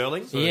 Mindy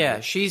Sterling.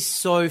 She's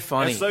so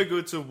funny. It's so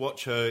good to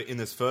watch her in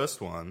this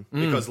first one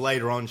because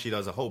later on she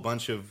does a whole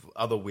bunch of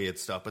other weird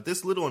stuff. But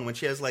this little one, when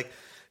she has like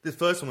the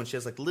first one, when she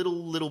has like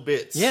little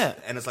bits,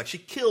 and it's like she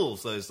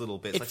kills those little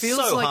bits. It like,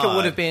 feels so like hard. it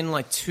would have been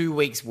like 2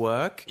 weeks'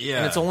 work,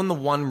 and it's all in the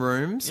one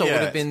room, so it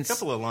would have been a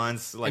couple of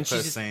lines like per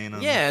scene.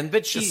 And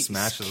but she just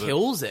smashes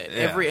kills it.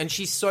 Yeah. And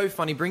she's so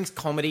funny, brings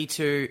comedy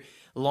to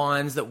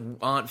lines that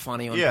aren't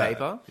funny on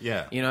paper.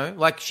 Yeah. You know,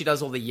 like she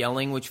does all the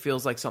yelling, which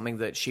feels like something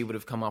that she would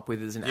have come up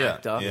with as an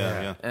actor.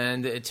 Yeah.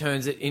 And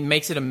it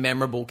makes it a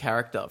memorable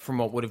character from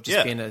what would have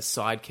just been a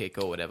sidekick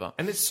or whatever.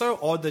 And it's so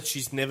odd that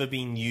she's never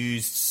been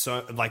used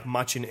so like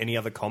much in any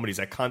other comedies.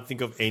 I can't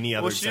think of any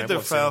other Well, she did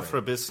example. the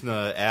Frau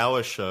Farbissina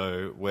Hour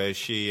show where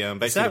she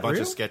basically that a bunch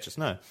real? of sketches.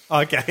 No.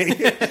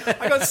 Okay.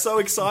 I got so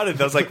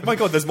excited. I was like, oh my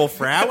God, there's more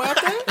Frau out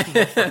there?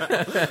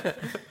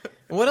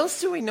 What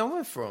else do we know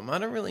her from? I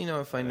don't really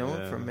know if I know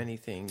her from many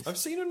things. I've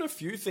seen her in a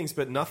few things,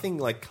 but nothing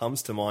like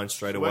comes to mind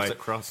straight away. Works at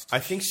Crust. I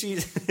think she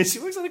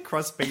works at a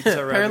Crust Pizza.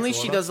 around Apparently, the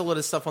she corner. does a lot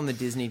of stuff on the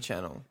Disney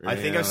Channel. I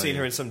think I've seen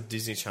her in some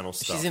Disney Channel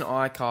stuff. She's in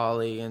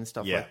iCarly and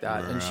stuff Yeah. like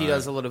that, and she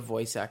does a lot of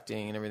voice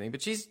acting and everything.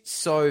 But she's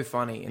so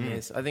funny in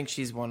this. I think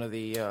she's one of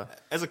the.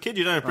 As a kid,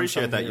 you don't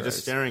appreciate unsung that. You're heroes.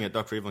 just staring at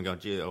Dr. Evil and going,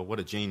 gee, oh, what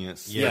a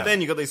genius. Yeah. But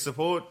then you got these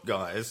support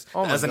guys.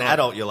 Oh my As an God.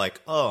 adult, you're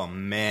like, oh,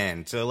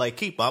 man. To, like,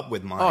 keep up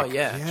with Mike. Oh,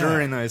 yeah.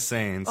 During those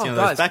scenes. Oh, you know,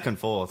 guys, those back and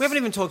forth. We haven't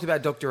even talked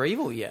about Dr.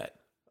 Evil yet.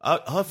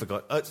 I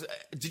forgot.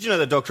 Did you know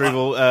that Dr.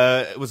 Evil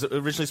was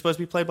originally supposed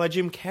to be played by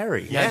Jim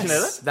Carrey? Yes, Did you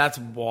know that? that's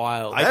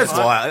wild. That's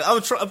why.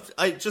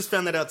 I just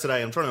found that out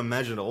today. I'm trying to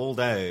imagine it all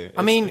day.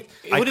 I mean,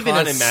 it I would have been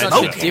can't such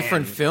imagine. a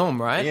different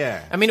film, right?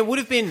 Yeah. I mean,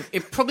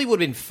 it probably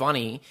would have been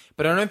funny,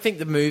 but I don't think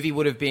the movie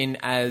would have been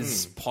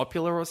as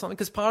popular or something,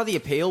 because part of the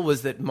appeal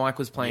was that Mike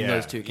was playing Yeah.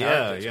 those two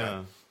characters. yeah.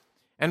 Right?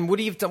 And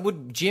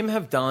would Jim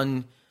have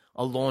done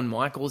a Lorne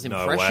Michaels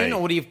No impression, way.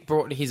 or would he have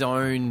brought his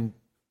own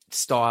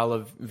style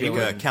of Like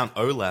villain? a Count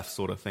Olaf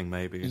sort of thing,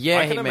 maybe. Yeah,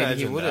 I can maybe he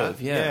imagine would that.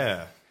 have.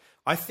 Yeah.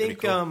 I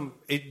think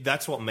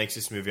that's what makes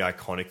this movie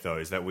iconic, though,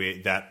 is that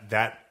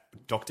that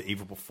Dr.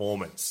 Evil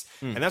performance.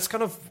 And that's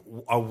kind of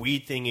a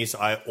weird thing is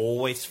I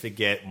always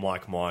forget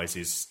Mike Myers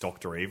is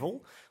Dr.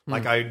 Evil.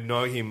 Like, I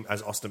know him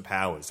as Austin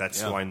Powers. That's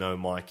who I know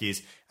Mike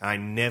is. And I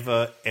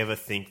never, ever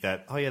think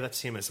that, oh, yeah,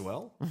 that's him as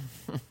well.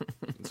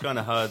 It's kind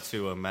of hard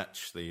to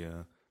match the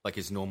like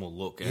his normal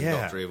look and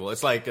Yeah. Dr. Evil.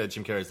 It's like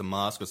Jim Carrey's The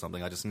Mask or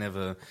something. I just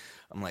never.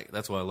 I'm like,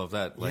 that's why I love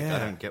that. Like, Yeah. I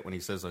don't get when he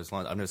says those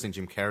lines. I've never seen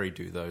Jim Carrey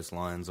do those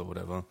lines or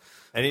whatever.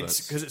 And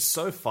it's because it's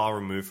so far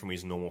removed from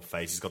his normal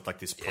face. He's got like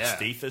this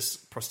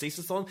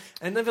prosthesis on,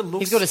 and it never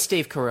looks. He's got a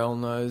Steve Carell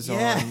nose on.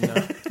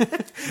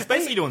 It's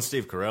basically doing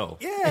Steve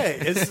Carell. yeah,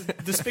 it's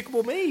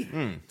Despicable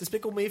Me,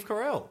 Despicable Me of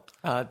Carell.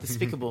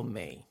 Despicable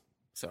Me.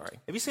 Sorry.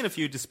 Have you seen a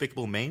few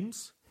Despicable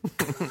memes?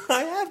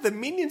 I have the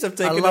Minions have I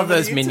taken love over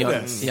those the minions.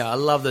 internet. Yeah, I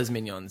love those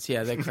minions.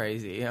 Yeah, they're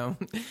crazy. Yeah.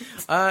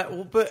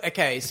 But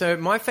okay, so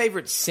my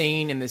favorite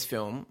scene in this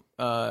film,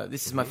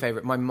 this is my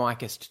favorite, my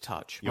Micah's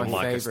touch. Your my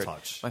Micah's favorite,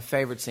 touch. My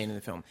favorite scene in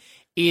the film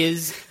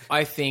is,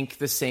 I think,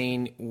 the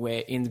scene where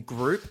in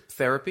group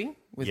therapy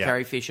with Yeah.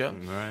 Carrie Fisher,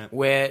 Right.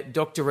 where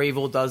Dr.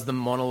 Evil does the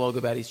monologue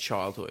about his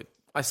childhood.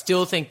 I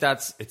still think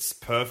that's It's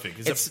perfect.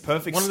 It's a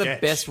perfect one of the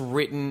sketch. best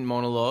written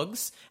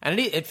monologues, and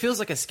it feels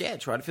like a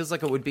sketch, right? It feels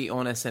like it would be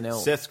on SNL.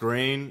 Seth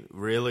Green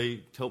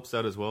really helps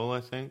that as well,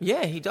 I think.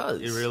 Yeah, he does.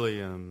 He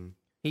really.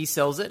 He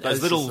sells it. Those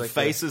as little just like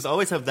faces. I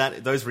always have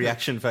those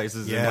reaction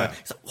faces. in Yeah. my,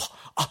 he's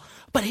like,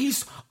 but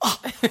he's.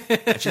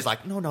 And she's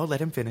like, no, let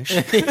him finish.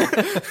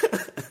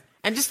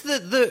 And just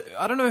the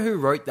I don't know who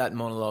wrote that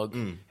monologue.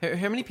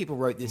 How many people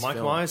wrote this Mike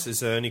film Myers is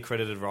the only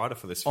credited writer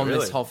for this film. on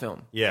this whole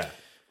film? Yeah.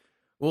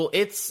 Well,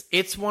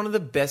 it's one of the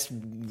best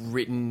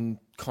written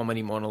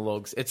comedy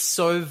monologues. It's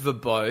so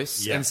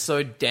verbose Yeah. and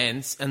so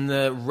dense, and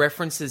the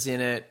references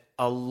in it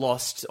are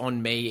lost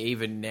on me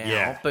even now.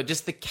 Yeah. But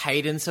just the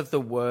cadence of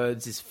the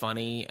words is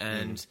funny,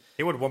 and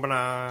He would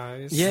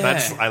womanize. Yeah.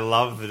 I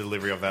love the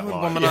delivery of that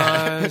line.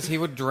 womanize, he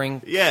would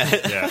drink. Yeah.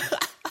 Yeah.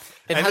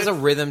 It has a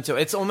rhythm to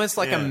it. It's almost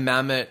like Yeah. a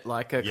mammoth,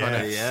 like a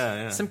kind of.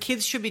 yeah. Some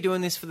kids should be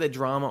doing this for their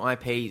drama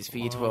IPs for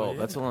Year 12.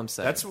 That's all I'm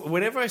saying. That's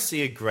whenever I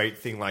see a great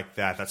thing like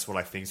that, that's what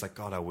I think. It's like,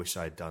 God, I wish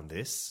I'd done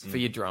this. for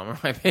your drama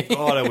IP.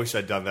 God, I wish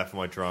I'd done that for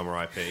my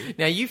drama IP.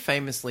 Now you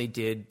famously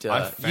did.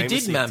 I You famously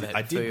did Mammoth.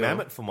 I for did your-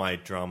 Mammoth for my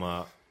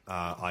drama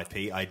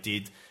IP. I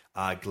did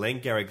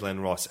Glenn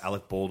Ross,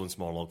 Alec Baldwin's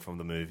monologue from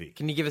the movie.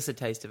 Can you give us a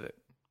taste of it?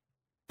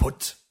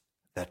 Put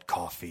that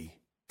coffee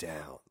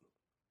down.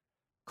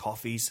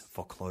 Coffee's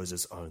for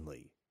closers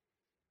only.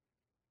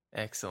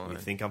 Excellent. You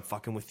think I'm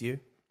fucking with you?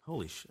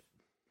 Holy shit.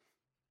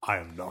 I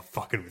am not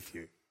fucking with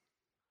you.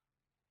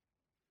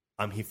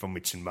 I'm here from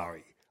Mitch and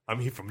Murray. I'm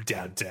here from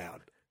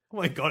downtown. Oh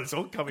my God, it's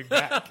all coming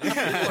back. Oh my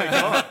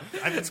God.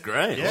 That's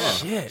great.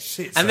 Yeah.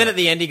 Shit. And then at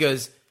the end he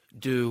goes,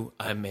 "Do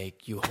I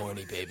make you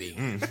horny, baby?"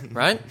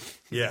 Right?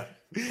 Yeah.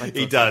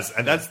 He does.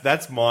 And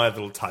that's my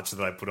little touch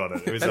that I put on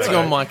it. It was That's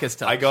your Micah's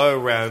touch. I go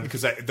around,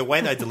 because the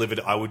way they delivered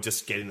it, I would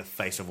just get in the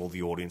face of all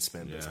the audience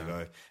members.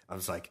 I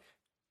was like,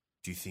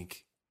 do you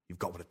think you've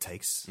got what it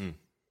takes?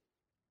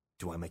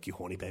 Do I make you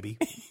horny, baby?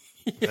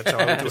 That's how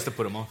I would do Just it. to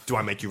put him off. Do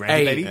I make you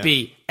randy,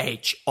 baby?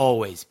 ABH,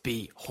 always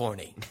be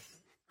horny.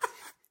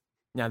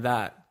 Now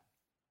that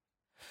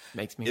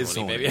makes me It's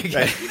horny, horny. baby.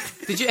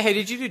 Okay.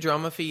 Did you do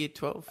drama for Year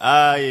 12?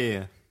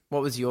 Yeah.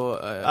 What was your...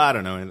 I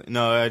don't know anything.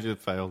 No, I just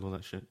failed all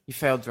that shit. you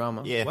failed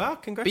drama? Yeah. Wow,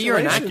 But congratulations. you're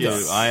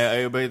an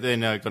actor. But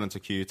then I got into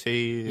QUT.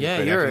 Yeah,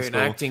 great you're an school.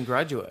 acting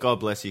graduate.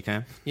 God bless you,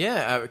 Cam.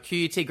 Yeah,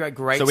 QUT,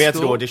 great So we had to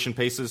do school. audition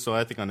pieces, so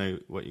I think I know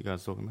what you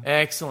guys are talking about.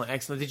 Excellent.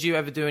 Did you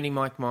ever do any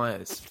Mike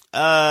Myers? No,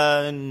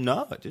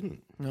 I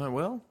didn't. No,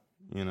 well,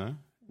 You know?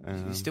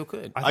 you still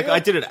could. I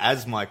did it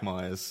as Mike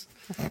Myers.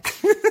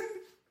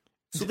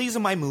 So these are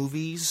my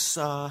movies.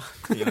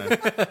 You know,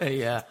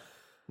 Yeah.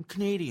 I'm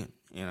Canadian.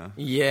 You know?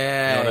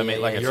 Yeah. You know what I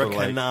mean? Like, it's You're a sort of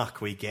like-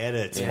 Canuck. We get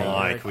it, Yeah,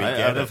 Mike. We I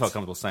get don't it. feel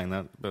comfortable saying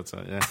that, but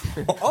yeah.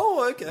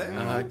 Oh,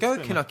 okay. Go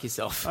Canuck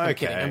yourself. I'm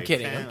Okay, kidding. I'm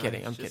kidding. okay. I'm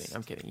kidding. I'm kidding.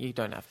 I'm kidding. You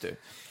don't have to.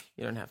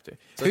 You don't have to.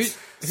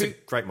 It's a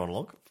great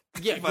monologue.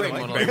 Yeah, By the great way,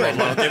 monologue. Great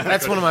monologue.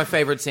 That's one of my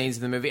favorite scenes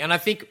in the movie, and I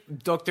think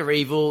Dr.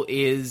 Evil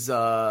is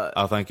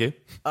Oh, thank you.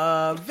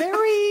 a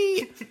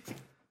very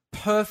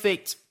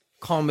perfect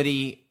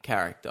comedy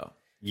character.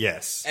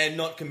 Yes. And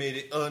not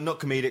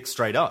comedic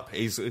straight up.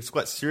 It's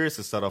quite serious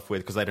to start off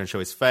with because they don't show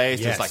his face.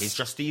 Yes. It's like he's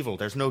just evil.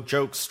 There's no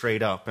jokes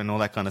straight up and all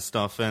that kind of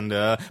stuff. And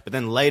but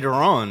then later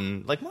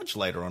on, like much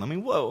later on, I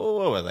mean,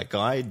 whoa, that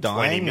guy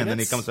dying and then he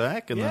minutes? comes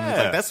back and then Yeah. it's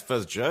like that's the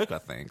first joke, I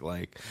think.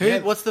 Like,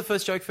 What's the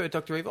first joke for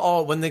Dr. Evil?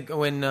 Oh, when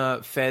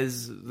Fez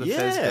Fez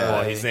guy.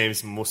 Well, his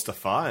name's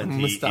Mustafa, and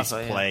Mustafa,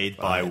 he yeah. is played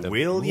by the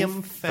William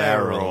Will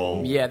Ferrell.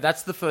 Ferrell. Yeah,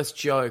 that's the first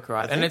joke,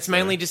 right? And think it's so.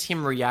 mainly just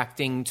him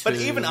reacting to. but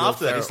even Will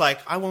after that, Ferrell. it's like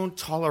I won't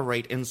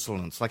tolerate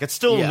insolence. Like it's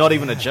still Yeah. not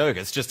even a joke.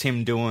 It's just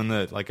him doing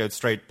a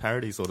straight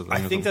parody sort of thing. I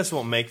think that's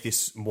what makes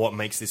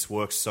this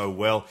work so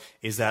well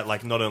is that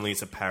like not only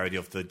it's a parody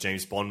of the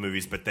James Bond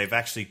movies, but they've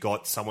actually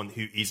got someone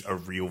who is a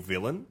real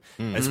villain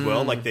as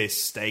well. Like there's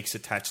stakes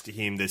attached to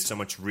him. There's so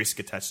much risk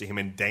attached to him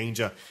and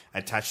danger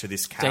attached to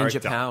this character.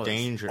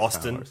 Danger Powers.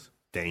 Austin. Powers.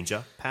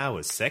 Danger,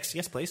 powers, sex,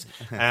 yes, please.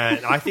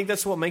 And I think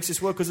that's what makes this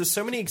work because there's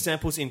so many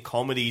examples in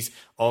comedies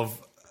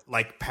of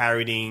like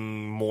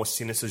parodying more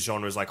sinister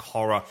genres like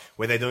horror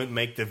where they don't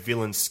make the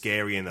villain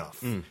scary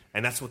enough.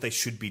 And that's what they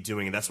should be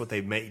doing. And that's what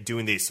they do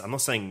in this. I'm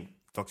not saying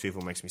Dr.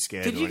 Evil makes me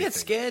scared. Did or you get anything.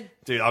 scared?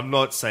 Dude, I'm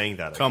not saying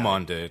that. Come okay?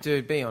 on, dude.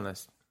 Dude, be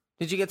honest.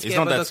 Did you get He's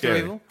scared not by that Dr. scary.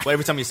 Evil? Well,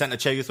 every time you sat in a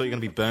chair, you thought you were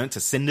going to be burnt to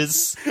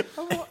cinders.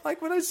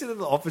 Like when I sit in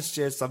the office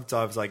chair,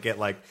 sometimes I get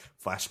like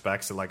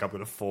flashbacks and like I'm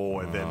going to fall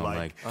and then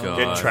like my get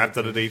God. trapped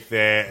underneath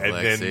there and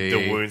then Lexi.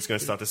 the wound's going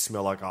to start to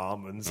smell like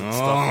almonds and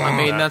stuff. I mean,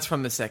 like that. that's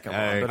from the second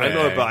one. But I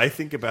know, Okay. but I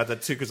think about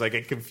that too because I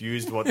get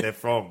confused what they're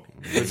from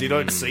because you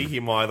don't see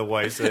him either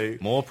way. So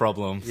More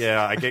problems.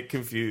 yeah, I get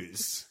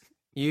confused.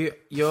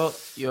 You're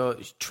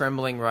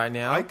trembling right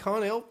now. I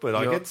can't help it.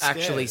 I You're get scared.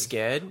 actually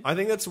scared. I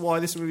think that's why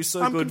this movie's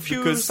so I'm good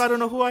confused. because I don't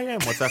know who I am.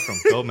 What's that from?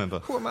 Gold member.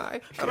 Who am I?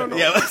 I don't know.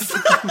 Yeah.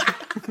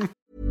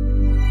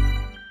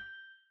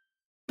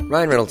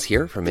 Ryan Reynolds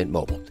here from Mint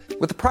Mobile.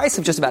 With the price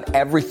of just about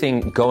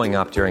everything going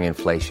up during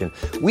inflation,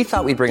 we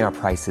thought we'd bring our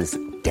prices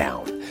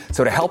down.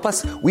 So to help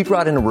us, we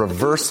brought in a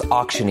reverse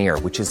auctioneer,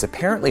 which is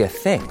apparently a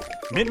thing.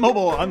 Mint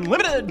Mobile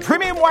Unlimited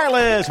Premium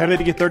Wireless. How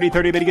to get 30,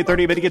 30, bit to get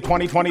 30, bit to get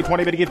 20, 20,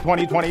 20, bit to get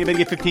 20, 20, bit to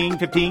get 15,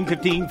 15,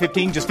 15,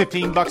 15, just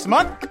 $15 a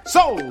month?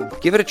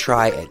 Sold! Give it a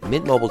try at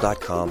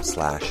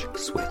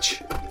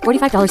mintmobile.com/switch.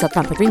 $45 up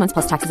front for 3 months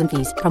plus taxes and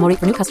fees. Promo rate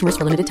for new customers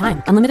for limited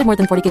time. Unlimited more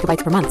than 40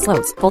 gigabytes per month.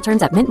 Slows full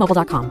terms at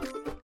mintmobile.com.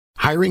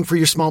 Hiring for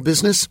your small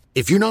business?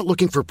 If you're not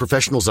looking for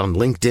professionals on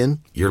LinkedIn,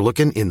 you're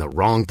looking in the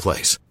wrong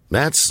place.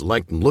 That's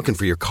like looking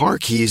for your car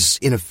keys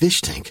in a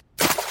fish tank.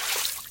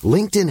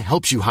 LinkedIn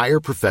helps you hire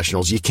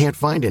professionals you can't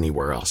find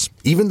anywhere else,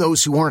 even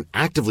those who aren't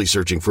actively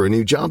searching for a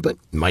new job but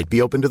might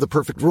be open to the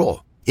perfect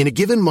role. In a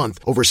given month,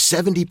 over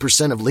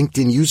 70% of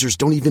LinkedIn users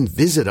don't even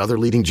visit other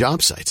leading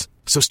job sites.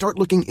 So start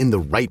looking in the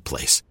right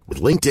place.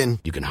 With LinkedIn,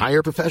 you can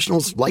hire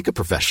professionals like a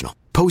professional.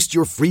 Post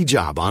your free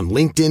job on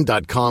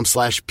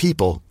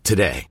linkedin.com/people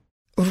today.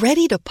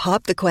 Ready to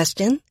pop the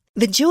question?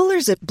 The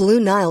jewelers at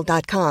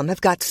BlueNile.com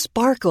have got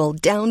sparkle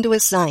down to a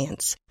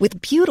science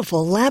with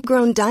beautiful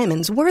lab-grown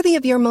diamonds worthy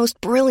of your most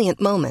brilliant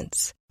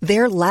moments.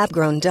 Their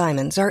lab-grown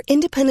diamonds are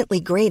independently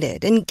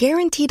graded and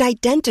guaranteed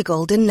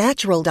identical to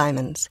natural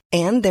diamonds,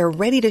 and they're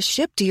ready to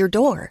ship to your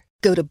door.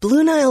 Go to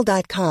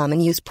BlueNile.com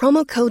and use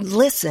promo code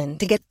LISTEN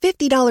to get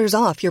 $50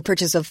 off your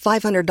purchase of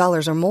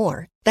 $500 or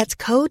more. That's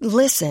code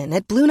LISTEN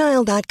at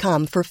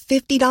BlueNile.com for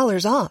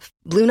 $50 off.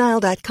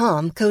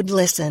 BlueNile.com, code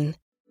LISTEN.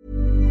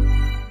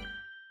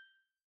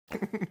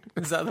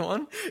 Is that the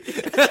one?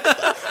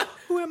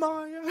 Who am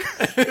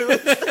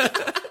I?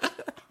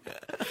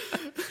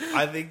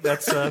 I think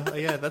that's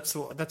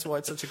that's why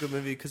it's such a good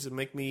movie because it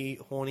make me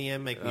horny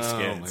and make me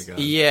scared. Oh my God.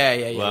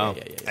 Yeah. Wow.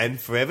 And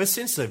forever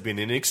since they've been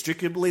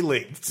inextricably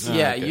linked.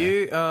 Yeah, okay.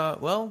 you,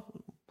 well,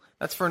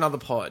 that's for another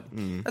pod.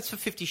 That's for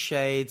 50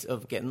 Shades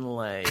of Getting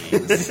Laid.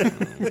 50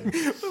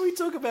 But we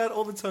talk about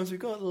all the times we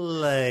got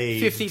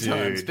laid.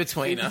 times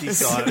between 50 us.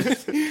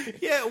 times.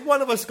 Yeah,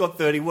 one of us got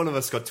 30, one of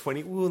us got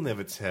 20. We'll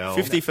never tell.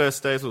 50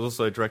 First Days was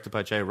also directed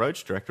by Jay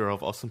Roach, director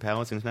of Austin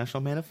Powers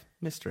International Man of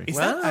Mystery. Is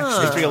that Wow.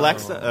 actually Mystery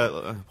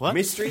Alexa? What?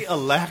 Mystery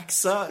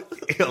Alaska?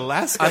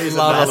 Alaska I is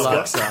love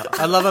Alaska.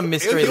 Alaska. I love a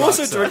mystery He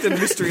also Alaska. directed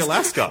Mystery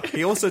Alaska.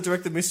 He also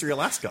directed Mystery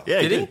Alaska.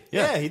 Yeah, Did he?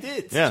 Yeah, he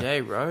did. Yeah.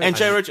 Jay Roach. And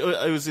Jay Roach,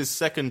 it was his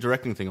second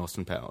directing thing,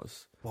 Austin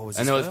Powers. What was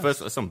and his it was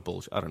first some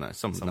bullshit. I don't know,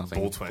 some nothing.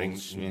 Bull twang.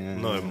 Yeah.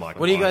 No,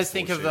 Michael. What do you guys Myers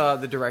think of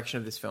bullshit. the direction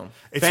of this film?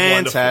 It's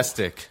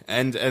Fantastic,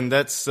 and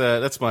that's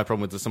my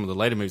problem with some of the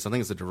later movies. I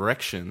think it's the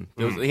direction.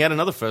 He had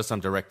another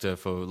first-time director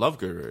for Love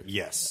Guru.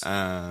 Yes.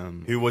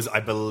 Um, Who was, I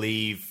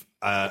believe,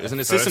 Is an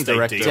first assistant AD.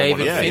 director.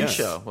 David Yeah,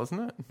 Fincher, yeah.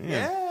 wasn't it?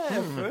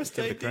 Yeah, first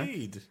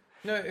AD.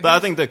 No, But I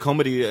think the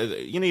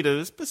comedy, you need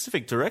a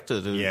specific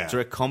director to Yeah.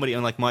 direct comedy,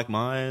 and like Mike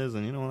Myers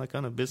and, all that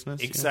kind of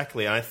business.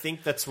 Exactly, and I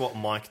think that's what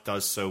Mike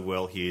does so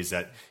well here is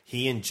that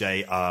he and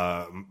Jay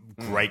are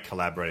great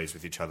collaborators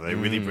with each other. They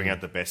really bring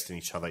out the best in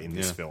each other in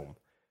this film.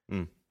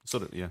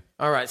 Sort of, yeah.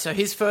 All right, so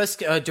his first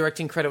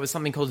directing credit was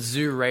something called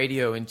Zoo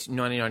Radio in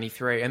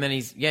 1993, and then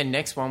his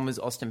next one was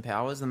Austin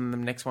Powers, and the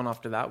next one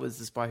after that was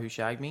The Spy Who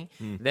Shagged Me,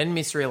 then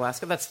Mystery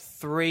Alaska. That's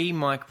 3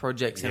 Mike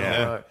projects in a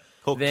row.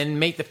 Hooked. Then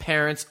Meet the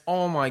Parents.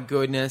 Oh my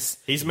goodness!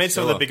 He's made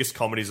some of the biggest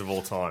comedies of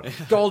all time.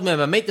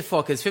 Goldmember, Meet the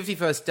Fockers,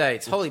 51st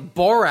Dates. Holy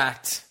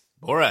Borat.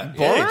 Borat. Borat?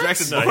 Yeah, he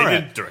directed No, he Borat.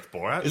 didn't direct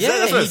Borat.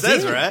 That's what it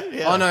says, did. right?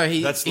 Yeah. Oh no,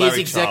 That's he's Larry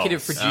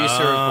executive Charles.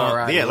 producer of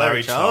Borat. Yeah,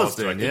 Larry Charles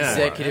directed did, yeah.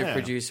 Executive Yeah.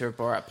 producer of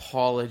Borat.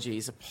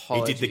 Apologies.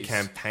 He did the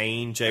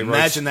campaign. Jay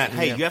Imagine wrote- that.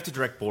 Hey, you have to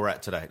direct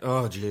Borat today.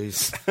 Oh,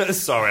 jeez.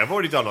 Sorry, I've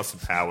already done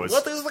Austin Powers.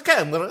 What is the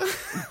camera?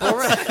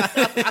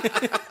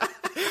 Borat.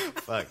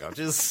 Fuck, I'm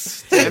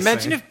just...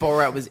 Imagine if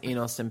Borat was in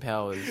Austin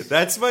Powers.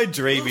 That's my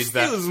dream. Is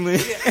that? Excuse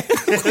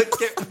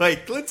me.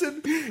 Wait,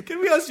 Clinton, can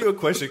we ask you a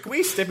question? Can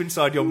we step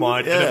inside your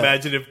mind and Yeah.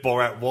 imagine if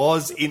Borat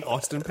was in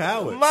Austin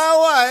Powers?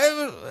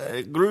 My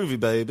wife, groovy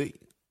baby.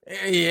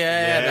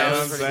 Yeah, that what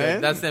was I'm pretty saying?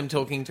 good. That's them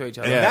talking to each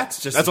other. Yeah.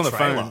 That's just That's a on the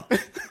trailer.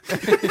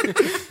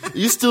 phone.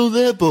 You still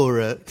there,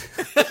 Borat?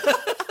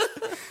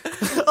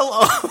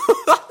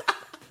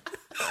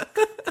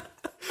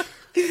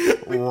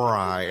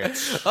 Right.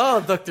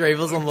 Oh, Dr.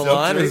 Evil's on the Dr.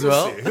 line as Evil's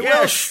well. here. Who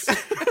Yes.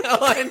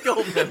 Lion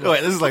Goldmember.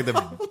 Wait, this is like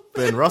the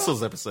Ben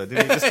Russell's episode.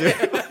 Didn't he just do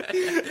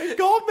it?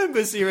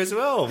 Goldmember's here as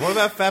well. What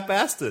about Fat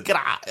Bastard?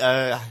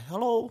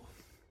 Hello.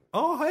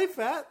 Oh, hey,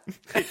 Fat.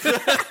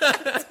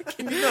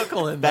 Can you not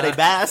call him Betty that?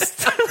 Bast.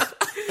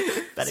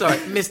 Sorry,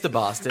 Mr.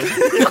 Bastard.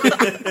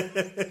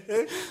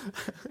 Do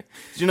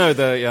you know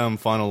the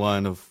final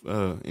line of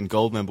in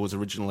Goldmember was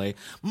originally,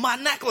 "My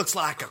neck looks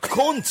like a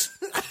cunt."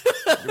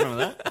 You remember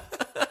that?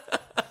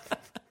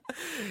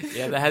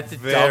 Yeah, they had to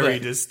dub Very it.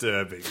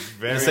 disturbing.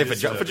 Very Say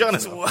disturbing.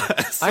 vagina's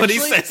worse. When he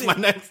Actually, says my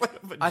neck's like a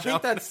vagina. I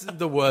think that's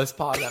the worst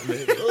part of that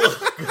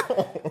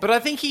movie. But I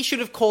think he should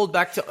have called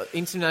back to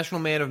International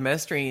Man of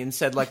Mystery and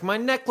said, like, my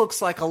neck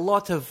looks like a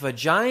lot of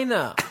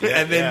vagina.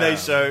 And then they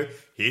show,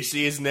 here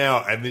she is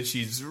now, and then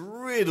she's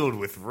riddled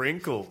with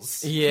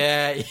wrinkles.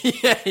 Yeah.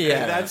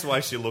 And that's why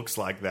she looks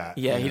like that.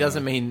 Yeah, he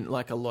doesn't mean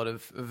like a lot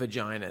of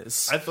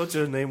vaginas. I thought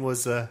your name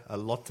was a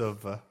lot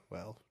of,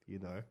 well, you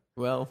know.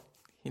 Well,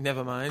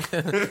 never mind.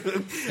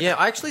 Yeah,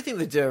 I actually think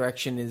the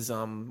direction is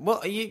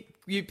well, you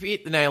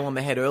hit the nail on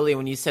the head earlier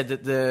when you said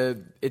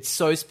that it's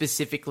so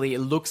specifically, it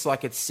looks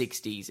like it's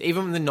 60s.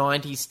 Even the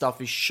 90s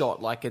stuff is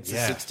shot like it's a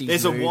 60s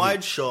There's movie. a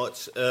wide shot,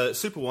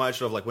 super wide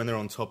shot of like when they're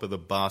on top of the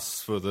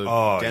bus for the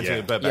dancing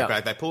yeah. back. Yeah.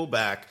 They pull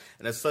back,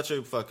 and it's such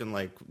a fucking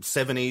like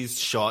 70s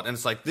shot, and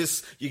it's like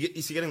this. You're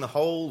getting the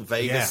whole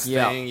Vegas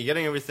Yeah. thing. You're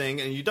getting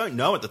everything, and you don't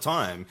know at the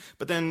time.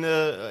 But then,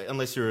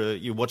 unless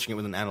you're watching it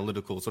with an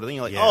analytical sort of thing,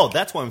 you're like, oh,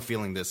 that's why I'm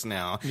feeling this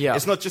now. Yeah.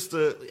 It's not just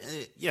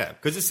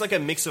Because it's like a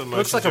mix of It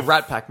emotions. looks like a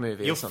Rat Pack movie.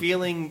 You're or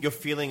something.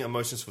 feeling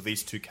emotions for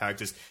these two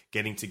characters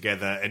getting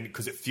together, and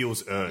because it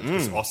feels earned,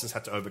 because Austin's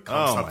had to overcome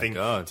Oh, my something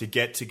God. to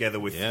get together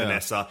with Yeah.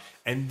 Vanessa,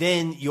 and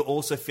then you're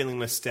also feeling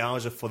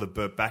nostalgia for the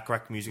Burt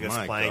Bacharach music that's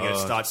My playing, and it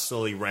God. starts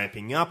slowly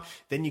ramping up.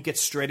 Then you get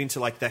straight into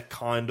like that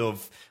kind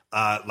of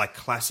like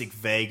classic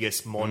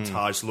Vegas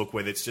montage look,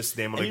 where it's just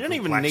them on And a you don't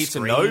even black need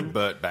screen. to know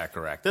Burt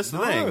Bacharach. That's the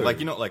No. thing. Like,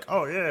 you're not like,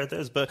 oh, yeah,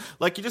 there's Burt.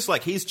 Like, you're just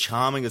like, he's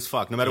charming as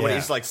fuck. No matter what, Yeah.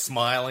 he's like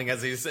smiling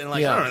as he's, and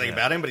like, Yeah. I don't know anything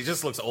about him, but he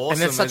just looks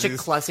awesome. And it's such as a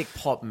he's- classic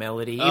pop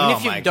melody. Even Oh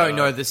if you my don't God.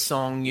 know the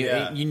song,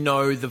 you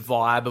know the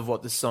vibe of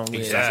what the song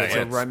is. Exactly. It's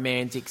a It's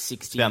romantic 60s.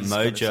 It's about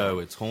kind of song.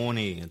 mojo. It's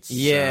horny. It's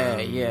Yeah.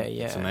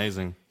 It's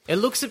amazing.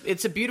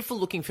 It's a beautiful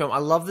looking film. I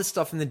love the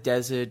stuff in the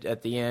desert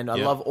at the end. I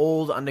Yeah. love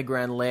all the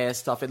underground lair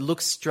stuff. It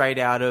looks straight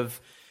out of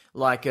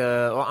like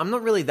well, I'm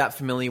not really that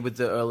familiar with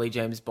the early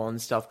James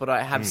Bond stuff, but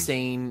I have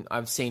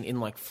I've seen in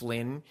like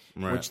Flynn,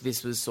 Right. which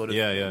this was sort of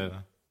Yeah.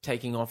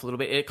 taking off a little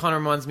bit. It kind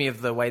of reminds me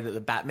of the way that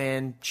the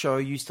Batman show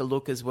used to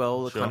look as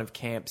well, the kind of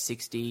camp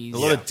 60s. A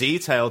lot of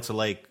detail to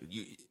like.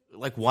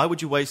 Like, why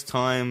would you waste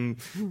time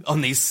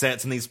on these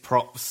sets and these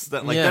props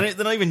that like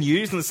they're not even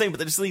used in the scene, but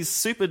they're just these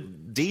super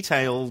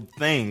detailed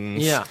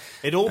things. Yeah.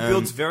 It all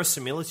builds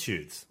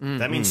verisimilitude.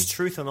 That means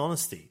truth and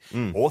honesty.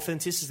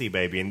 Authenticity,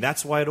 baby. And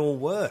that's why it all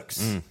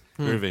works.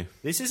 Groovy.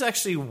 This is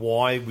actually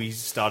why we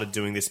started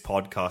doing this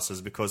podcast,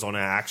 is because on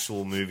our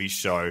actual movie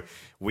show,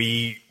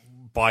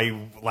 by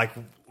like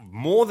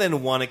more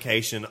than one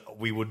occasion,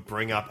 we would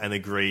bring up and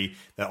agree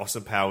that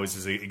Austin Powers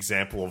is an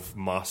example of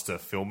master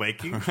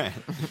filmmaking.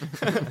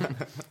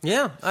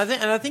 Yeah,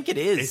 I think it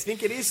is. I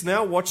think it is.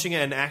 Now watching it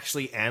and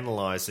actually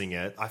analysing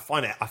it, I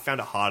found it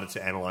harder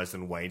to analyse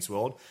than Wayne's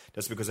World,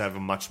 just because I have a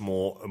much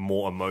more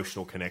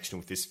emotional connection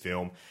with this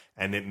film,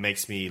 and it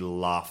makes me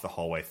laugh the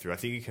whole way through. I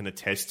think you can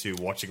attest to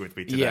watching it with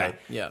me today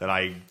Yeah. that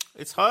I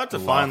It's hard to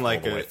Laugh find all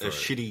like the way a through.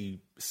 shitty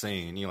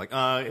scene. You're like,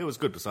 it was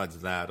good besides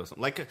that or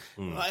something. Like,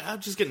 I'm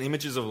just getting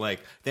images of like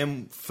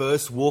them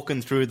first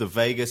walking through the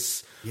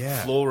Vegas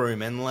floor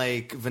room and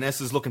like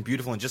Vanessa's looking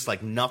beautiful and just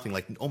like nothing,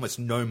 like almost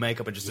no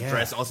makeup and just a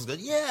dress.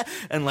 Austin's going,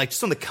 and like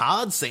just on the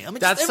card scene. I mean,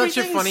 That's just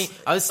such a funny.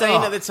 I was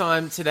saying at the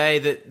time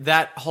today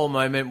that whole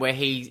moment where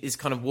he is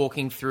kind of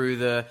walking through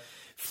the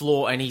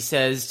floor and he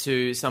says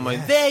to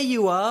someone, "There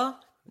you are."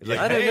 Like,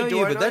 I don't hey, know do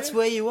you, I but know that's you?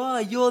 where you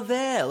are. You're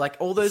there. Like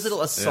all those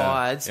little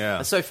asides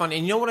are so funny.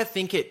 And you know what I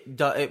think it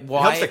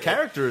helps the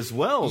character as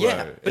well.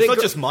 Yeah, though. but it's it not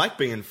gra- just Mike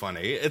being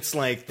funny. It's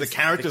like the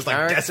character's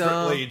like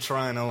desperately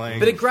trying to like.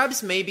 But it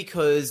grabs me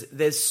because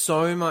there's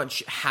so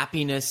much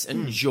happiness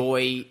and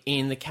joy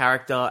in the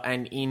character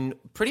and in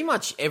pretty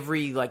much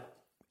every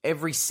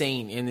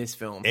scene in this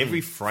film. Every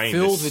frame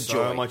filled there's with so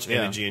joy. much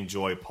energy and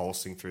joy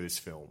pulsing through this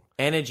film.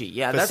 Energy,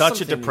 yeah. For That's such a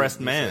something depressed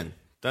you man. said.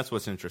 That's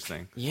what's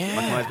interesting. Yeah.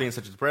 Mike Myers being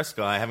such a depressed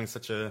guy, having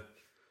such a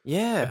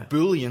Yeah.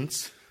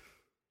 ebullient.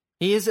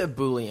 He is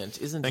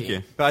ebullient, isn't Thank he?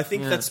 you. But I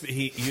think that's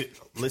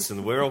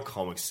listen, we're all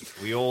comics.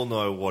 We all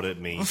know what it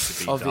means to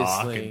be dark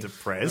Obviously. and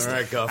depressed. All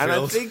right,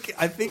 Garfield. And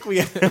I think we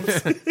have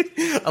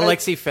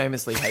Alexi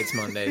famously hates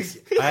Mondays.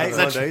 I hate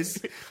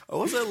Mondays. I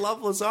also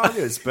love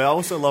lasagnas, but I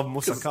also love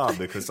moussaka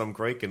because I'm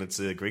Greek and it's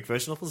a Greek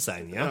version of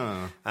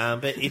lasagna.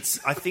 But it's,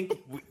 I think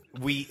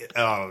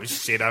oh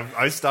shit,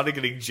 I started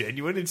getting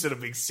genuine instead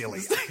of being silly.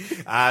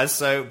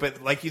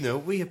 But like,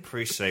 we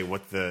appreciate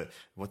what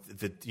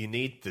you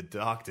need the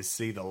dark to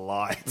see the light.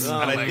 Oh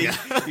and I my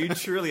think you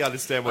truly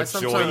understand what joy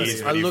Sometimes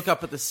is. I look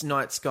up at the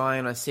night sky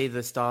and I see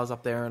the stars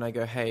up there and I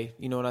go, hey,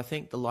 you know what I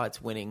think? The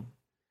light's winning.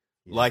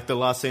 Like the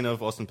last scene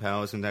of Austin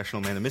Powers in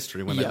National Man of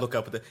Mystery when they look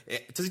up at the...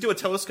 Does he do a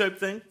telescope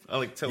thing?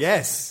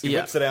 Yes. He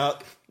whips it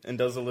out and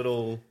does a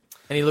little...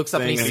 And he looks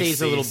up and he thing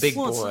sees a little big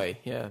What's- boy.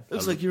 Yeah.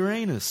 Looks like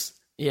Uranus.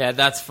 Yeah,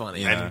 that's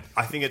funny. And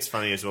I think it's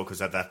funny as well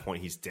because at that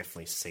point he's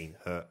definitely seen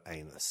her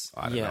anus.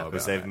 I don't Yeah. know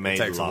Because about they've that. made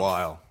It takes love. a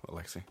while,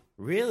 Alexi.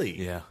 Really?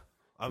 Yeah.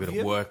 Have We've got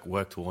you? to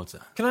work towards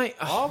that. Can I...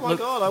 Oh my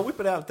god, I whip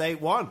it out date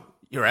one.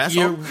 Your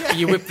asshole.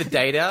 You whip the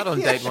date out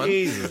on date one?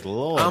 Jesus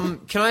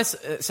Lord. Can I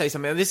say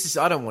something?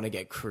 I don't want to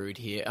get crude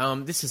here.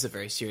 This is a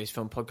very serious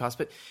film podcast,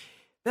 but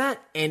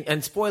that,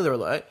 and spoiler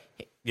alert,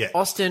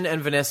 Austin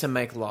and Vanessa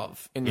make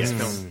love in this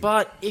film.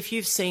 But if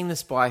you've seen The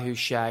Spy Who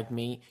Shagged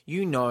Me,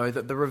 you know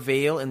that the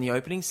reveal in the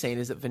opening scene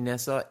is that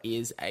Vanessa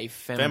is a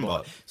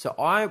fembot. So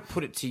I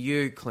put it to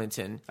you,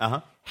 Clinton.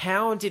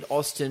 How did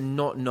Austin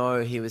not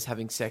know he was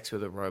having sex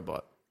with a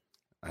robot?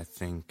 I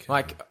think...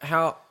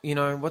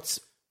 what's...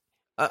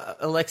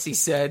 Alexi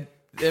said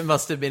there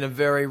must have been a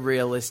very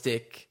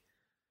realistic,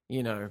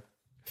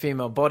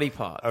 female body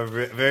part. A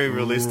very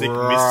realistic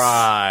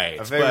Right.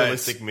 A very But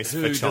realistic miss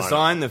who for China.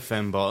 designed the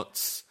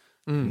fembots?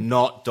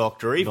 Not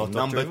Dr. Evil.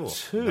 Not Dr. Evil.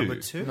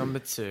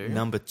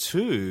 Number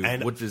two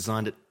And- would have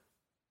designed it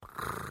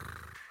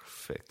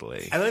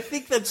perfectly. And I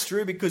think that's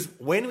true because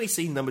when we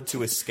see number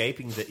 2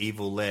 escaping the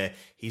evil lair,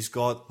 he's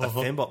got a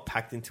fembot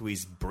packed into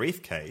his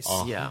briefcase.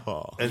 Yeah.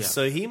 And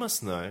so he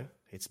must know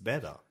it's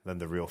better than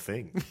the real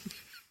thing.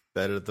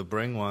 Better to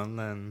bring one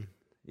than...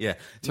 Yeah.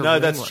 To No,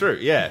 bring that's one. true.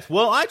 Yeah.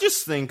 Well, I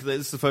just think that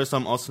it's the first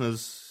time Austin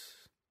has...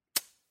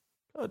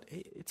 God,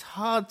 it's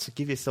hard to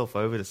give yourself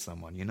over to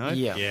someone, you know?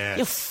 Yeah. Yeah.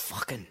 You're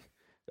fucking...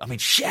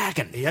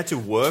 shagging. He had to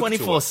work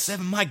 24/7.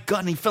 My God,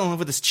 and he fell in love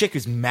with this chick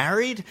who's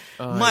married.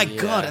 Oh, My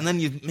yeah. God, and then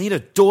you meet a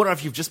daughter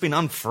after you've just been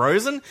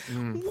unfrozen.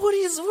 What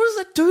does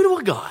that do to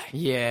a guy?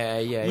 Yeah.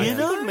 I think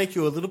it would make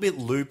you a little bit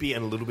loopy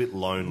and a little bit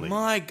lonely.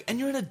 And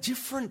you're in a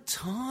different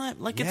time.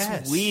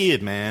 Yes. It's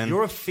weird, man.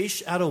 You're a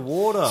fish out of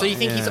water. So you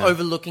think he's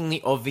overlooking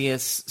the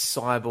obvious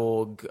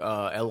cyborg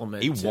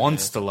element? He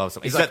wants to love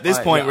something. He's He's like, at this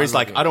point where he's I'm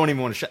like, looking. I don't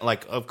even want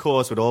to of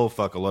course, we'd all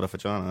fuck a lot of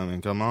vagina. I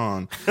mean, come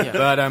on.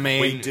 But I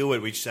mean... we do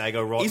it. We shag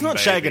a rotten He's not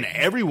baby. shagging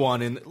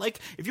everyone in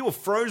if you were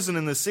frozen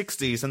in the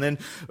 60s and then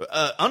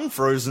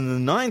unfrozen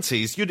in the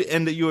 90s,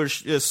 you were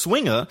a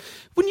swinger,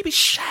 wouldn't you be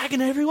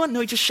shagging everyone? No,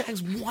 he just shags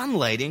one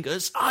lady and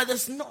goes,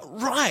 that's not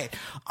right.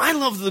 I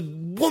love the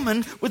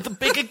woman with the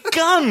bigger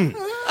gun.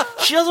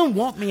 She doesn't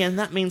want me, and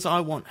that means I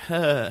want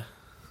her.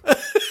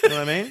 You know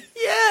what I mean?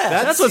 Yeah.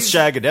 That's what's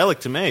shagadelic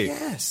to me.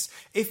 Yes.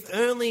 If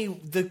only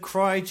the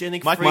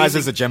cryogenic Mike freezing... Myers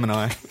is a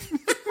Gemini.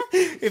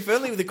 If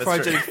only the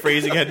cryogenic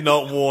freezing had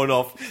not worn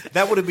off,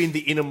 that would have been the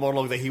inner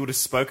monologue that he would have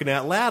spoken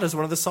out loud as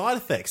one of the side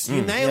effects.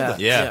 You nailed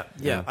it.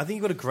 Yeah. I think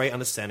you've got a great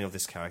understanding of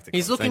this character.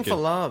 He's looking for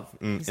love.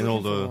 He's in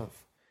all looking for the- love.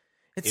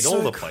 It's in so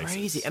all the crazy.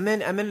 places. And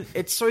then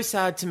it's so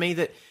sad to me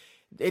that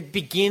it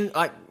begins.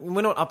 Like,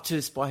 we're not up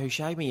to Spy Who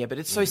Shagged Me yet, but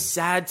it's so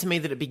sad to me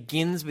that it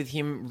begins with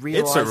him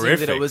realizing that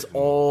horrific. it was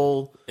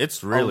all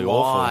It's really a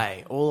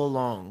lie all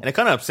along. And it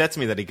kind of upsets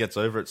me that he gets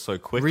over it so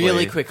quickly.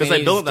 Really quickly, Because they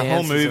he built just the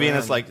whole dances movie and around.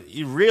 it's like,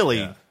 you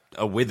really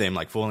are with him,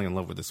 like falling in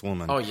love with this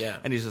woman. Oh, yeah.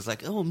 And he's just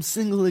like, I'm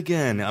single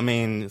again. I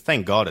mean,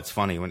 thank God it's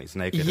funny when he's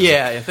naked.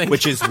 Yeah, thank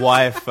which his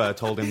wife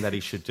told him that he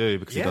should do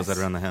because he does Yes.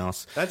 that around the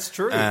house. That's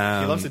true. he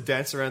loves to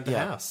dance around the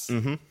house.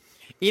 Mm-hmm.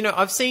 You know,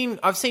 I've seen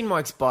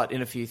Mike's butt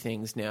in a few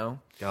things now.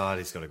 God,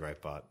 he's got a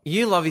great butt.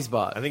 You love his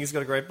butt. I think he's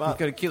got a great He's butt.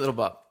 got a cute little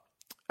butt.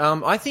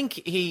 I think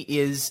he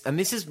is, and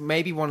this is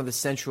maybe one of the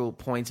central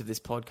points of this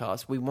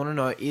podcast. We want to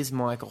know, is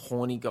Mike a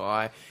horny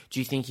guy? Do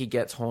you think he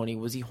gets horny?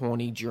 Was he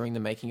horny during the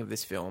making of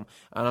this film?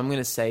 And I'm going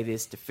to say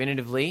this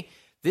definitively.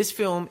 This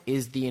film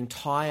is the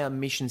entire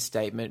mission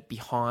statement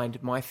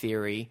behind my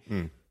theory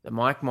that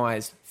Mike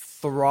Myers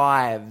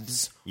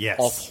thrives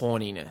off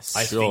horniness.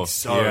 I think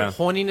so. Yeah.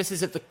 Horniness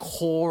is at the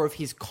core of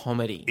his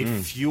comedy. It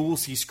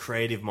fuels his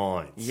creative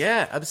mind.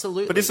 Yeah,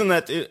 absolutely. But isn't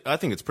that? I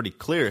think it's pretty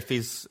clear if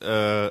his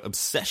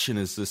obsession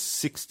is the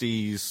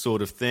 '60s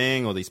sort of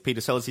thing, or these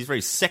Peter Sellers, he's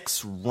very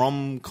sex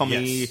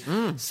rom-comedy,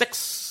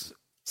 sex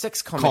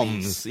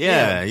comedies.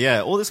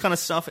 Yeah, all this kind of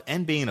stuff,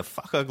 and being a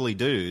fuck ugly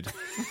dude,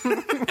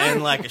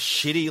 and like a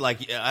shitty,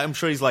 like I'm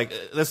sure he's like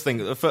this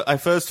thing. I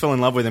first fell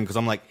in love with him because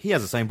I'm like, he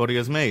has the same body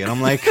as me, and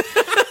I'm like.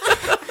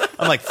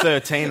 I'm like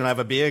 13 and I have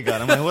a beer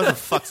gut. I'm like, what the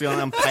fuck's going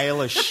on? I'm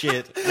pale as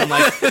shit. I'm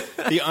like,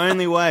 the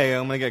only way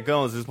I'm going to get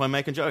girls is by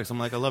making jokes. I'm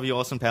like, I love you,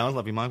 Austin Powers,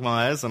 love you, Mike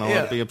Myers, and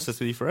I'll be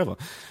obsessed with you forever.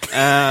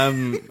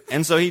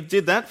 And so he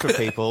did that for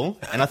people,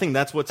 and I think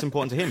that's what's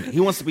important to him. He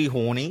wants to be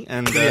horny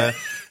and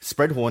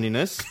spread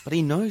horniness, but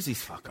he knows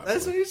he's fuck up.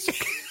 That's what he's...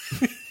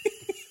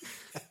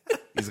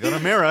 He's got a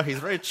mirror.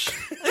 He's rich.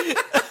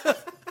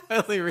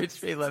 Only rich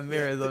people have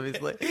mirrors,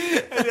 obviously.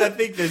 And I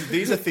think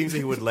these are things that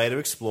he would later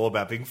explore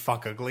about being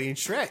fuck ugly in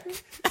Shrek.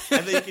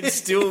 And then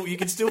you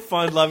can still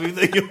find love even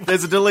though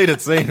there's a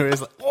deleted scene where he's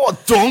like, oh,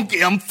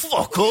 donkey, I'm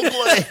fuck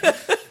ugly.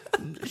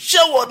 She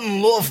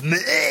wouldn't love me.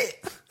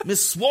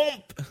 Miss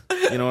Swamp.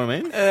 You know what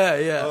I mean?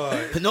 Yeah.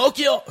 Oh.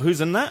 Pinocchio.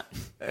 Who's in that?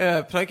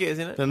 Pinocchio,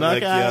 isn't it?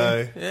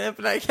 Pinocchio. Yeah,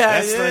 Pinocchio.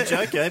 That's yeah.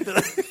 no joke,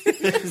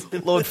 eh?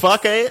 Lord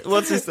Fuck,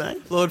 what's his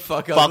name? Lord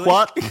Fuck Fuck ugly.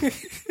 what?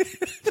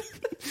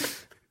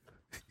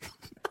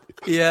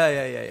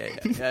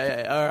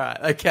 Yeah. All right.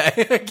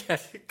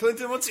 Okay.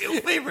 Clinton, what's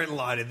your favourite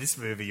line in this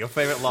movie? Your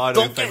favourite line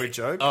or your favourite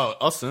joke? Oh,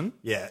 Austin?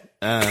 Yeah.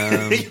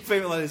 Your Your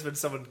favourite line is when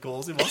someone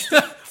calls him Austin?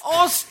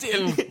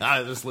 Austin!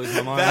 I just lose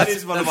my mind. That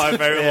is one of my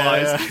favourite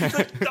lines.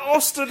 Like,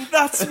 Austin,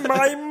 that's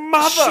my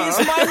mother!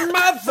 She's my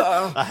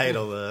mother! I hate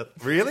all that.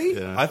 Really?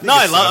 Yeah. I think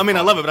I it's love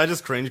so it, but I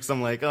just cringe because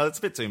I'm like, oh, it's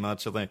a bit too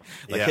much, I think.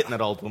 Like hitting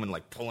that old woman,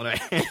 like pulling her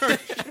hair.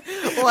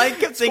 Well, I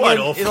kept thinking,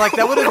 like,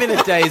 that would have been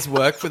a day's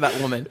work for that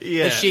woman.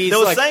 Yeah. She's they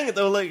were like, saying it,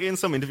 they were like, in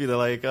some interview, they're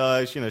like,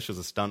 she was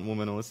a stunt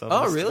woman or something.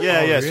 Oh, really? Yeah,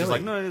 Oh, yeah. really? She's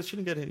like, no, she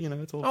didn't get it,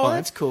 it's all oh, fine.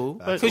 that's cool.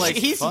 But Because like,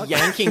 he's fuck.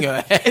 yanking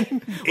her head.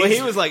 Well,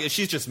 he was like,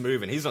 she's just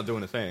moving. He's not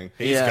doing a thing.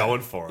 He's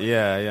going for it.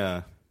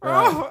 Yeah.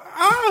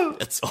 Right.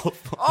 It's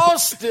awful.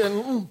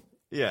 Austin!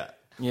 Yeah.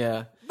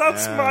 Yeah.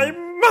 That's my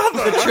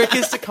mother! The trick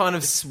is to kind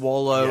of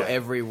swallow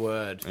every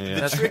word.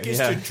 Yeah. The trick is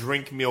to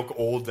drink milk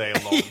all day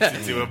long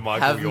to do a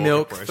Michael Have York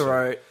milk impression.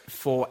 throat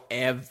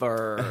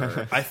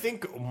forever. I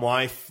think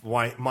my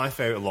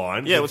favourite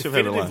line, Yeah, the what's your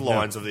favourite definitive line?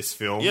 lines of this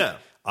film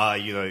are,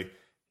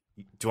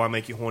 do I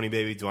make you horny,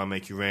 baby? Do I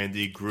make you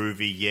randy,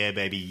 groovy? Yeah,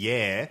 baby,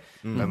 yeah.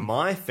 But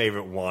my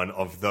favourite one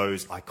of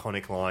those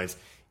iconic lines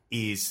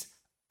is,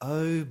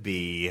 oh,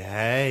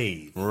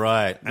 behave.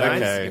 Right. And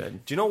Okay.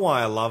 do you know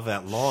why I love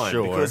that line?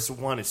 Sure. Because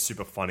one, it's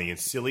super funny and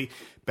silly,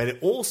 but it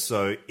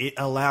also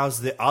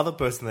allows the other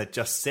person that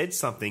just said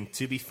something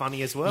to be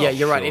funny as well. Yeah,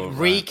 you're right. It Sure,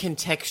 right.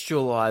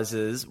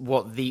 recontextualizes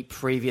what the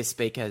previous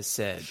speaker has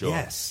said.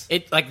 Yes.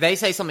 It like they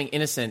say something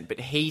innocent, but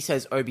he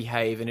says "oh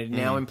behave," and it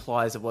now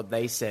implies that what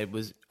they said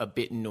was a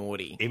bit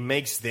naughty. It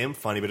makes them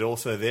funny, but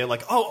also they're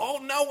like, oh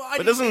no, I But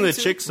didn't doesn't mean the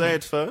to. chick say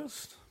it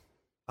first?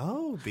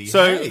 Oh, behave.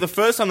 So the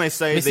first time they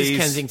say Mrs. these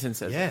Kensington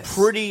says, Yes.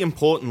 pretty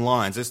important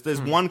lines.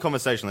 There's one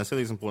conversation. They say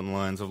these important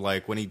lines of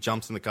like when he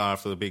jumps in the car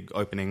after the big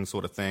opening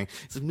sort of thing.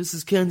 It's like,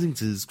 Mrs.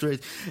 Kensington's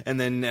great. And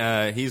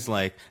then he's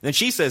like, then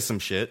she says some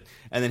shit,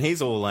 and then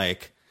he's all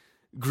like,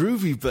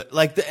 groovy, but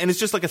like, and it's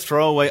just like a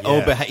throwaway.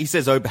 Yeah. He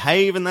says, "Oh,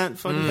 behave," and that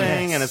fucking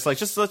thing, and it's like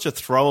just such a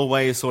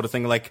throwaway sort of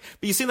thing. Like,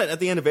 but you see that at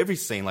the end of every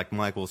scene. Like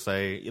Mike will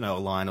say, a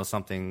line or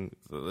something.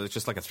 It's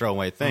just like a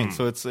throwaway thing.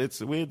 So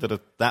it's weird that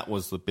that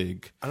was the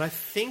big. And I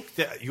think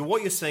that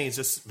what you're saying has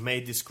just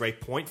made this great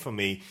point for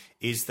me,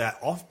 is that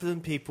often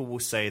people will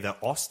say that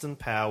Austin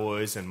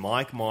Powers and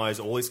Mike Myers,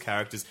 all his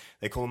characters,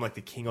 they call him like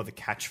the king of the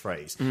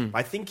catchphrase.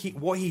 I think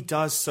what he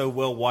does so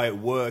well, why it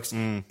works,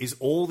 is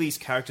all these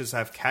characters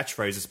have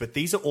catchphrases, but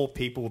these are all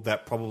people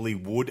that probably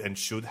would and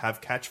should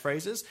have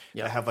catchphrases.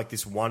 They have like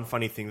this one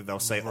funny thing that they'll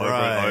say over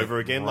and over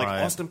again. Like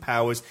Austin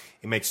Powers,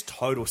 it makes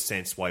total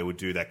sense why he would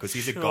do that, because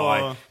he's a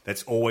guy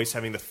that's always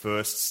having the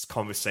first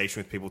conversation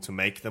with people to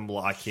make them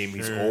like him.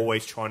 He's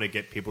always trying to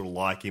get people to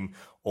like him,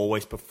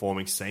 always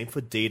performing. Same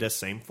for Dita,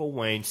 same for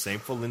Wayne, same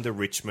for Linda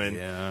Richmond.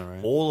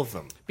 All of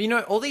them.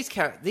 But all these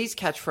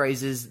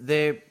catchphrases,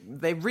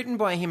 they're written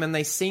by him, and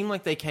they seem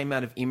like they came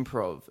out of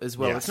improv as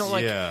well. Yes. It's not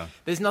like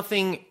there's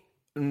nothing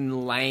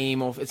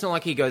lame, or it's not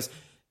like he goes,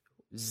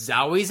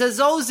 Zowie's a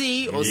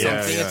Zozie or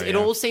something. It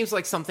all seems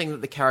like something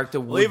that the character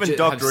would Well, even have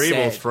Dr.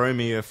 Evil, said. throw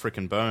me a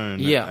frickin'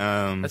 bone.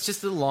 That's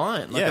just a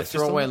line, like a it's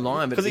just throwaway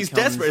line, but because it he's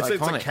becomes desperate.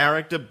 It's a iconic.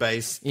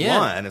 character-based Yeah.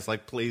 line. It's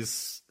like,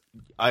 please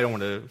I don't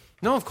want to...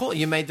 No, of course.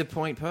 You made the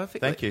point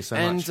perfectly. Thank you so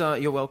much.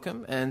 And you're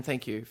welcome, and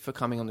thank you for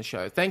coming on the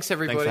show. Thanks,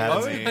 everybody.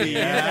 Thanks for having me.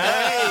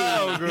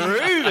 Yeah,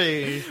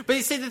 groovy. But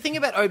you see, the thing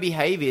about Oh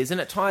Behave is,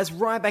 and it ties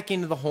right back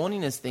into the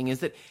horniness thing, is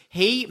that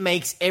he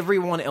makes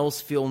everyone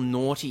else feel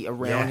naughty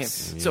around him.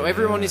 So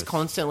everyone is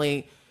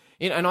constantly...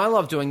 and I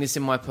love doing this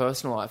in my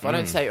personal life. I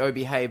don't say "oh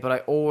behave," but I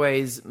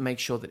always make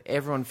sure that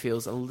everyone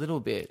feels a little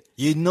bit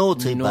you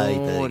naughty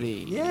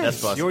baby.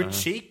 Yes, you're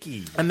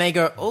cheeky. And they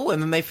go, oh,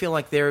 and then they feel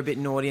like they're a bit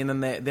naughty, and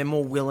then they're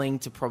more willing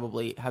to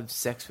probably have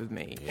sex with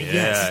me.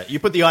 Yeah, you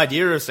put the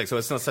idea of sex, so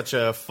it's not such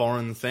a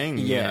foreign thing.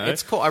 Yeah, you know?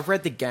 it's cool. I've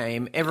read the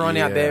game. Everyone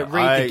out there,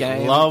 read the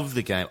game. I love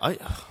the game.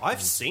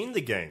 I've seen the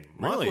game.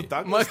 Really? Michael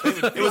Douglas.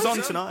 It was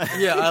on tonight.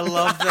 Yeah, I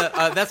love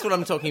that. That's what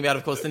I'm talking about,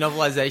 of course, the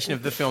novelization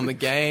of the film The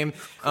Game.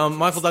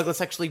 Michael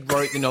Douglas actually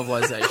wrote the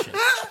novelization.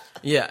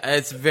 Yeah,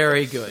 it's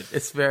very good.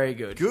 It's very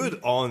good. Good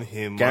on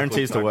him.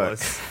 Guarantees to work.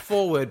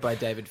 Foreword by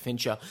David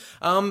Fincher.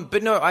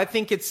 But no, I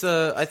think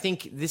I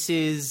think this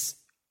is...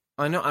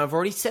 I know, I've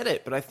already said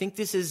it, but I think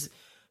this is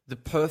the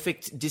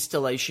perfect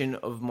distillation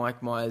of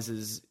Mike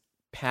Myers'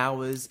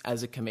 powers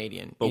as a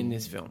comedian in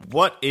this film.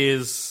 What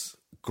is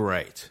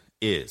great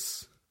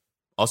is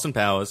Austin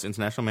Powers,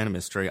 International Man of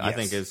Mystery, I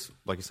think is,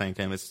 like you're saying,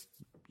 Cam, it's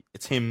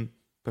him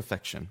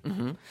perfection.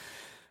 Mm-hmm.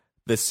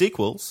 The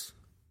sequels,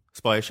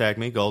 Spy Shag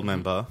Me,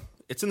 Goldmember,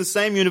 it's in the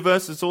same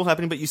universe, it's all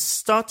happening, but you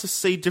start to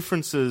see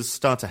differences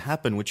start to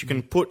happen, which you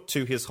can put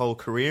to his whole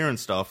career and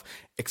stuff,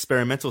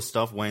 experimental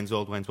stuff, Wayne's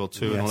World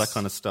 2, and all that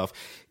kind of stuff.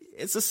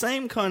 It's the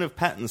same kind of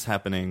patterns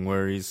happening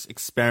where he's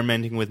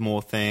experimenting with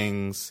more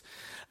things.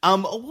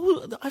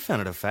 I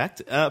found it a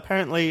fact.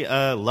 Apparently,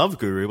 Love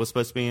Guru was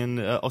supposed to be in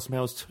Austin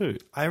Powers 2.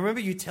 I remember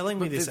you telling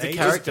me this the ages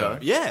character. ago.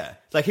 Yeah.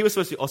 Like, he was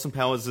supposed to be Austin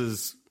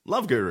Powers'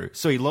 Love Guru.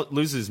 So he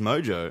loses his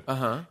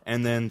mojo.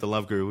 And then the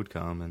Love Guru would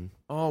come and...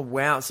 Oh,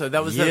 wow. So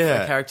that was the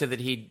character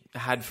that he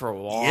had for a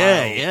while.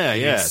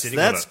 Yeah. So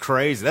that's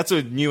crazy. That's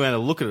a new way to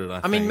look at it,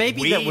 I mean, think.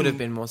 maybe that would have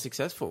been more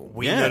successful.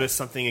 We noticed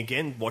something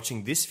again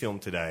watching this film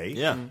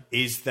today.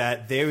 Is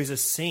that there is a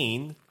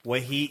scene where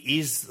he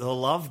is the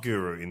love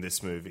guru in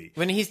this movie.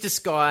 When he's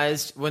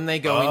disguised, when they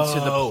go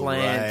into the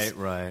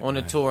plant on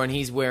a tour, and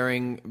he's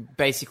wearing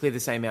basically the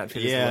same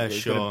outfit as Love.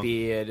 He's got a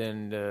beard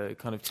and a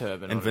kind of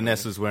turban. And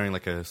Vanessa's wearing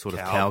like a sort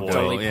of cowgirl.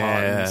 Dolly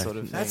Parton sort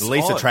of thing. That's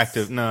least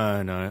attractive.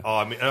 No. Oh,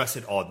 I mean, I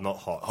said odd, not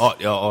hot.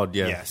 Odd,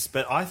 yeah. Yes,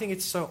 but I think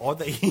it's so odd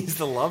that he's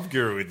the love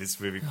guru in this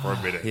movie for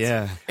a minute.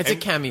 Yeah. It's a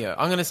cameo.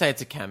 I'm going to say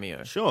it's a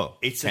cameo. Sure.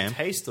 It's a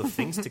taste of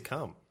things to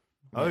come.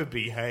 Oh,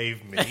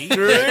 behave me.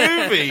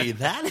 Groovy.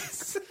 That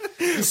is...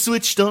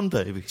 Switched on,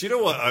 baby. Do you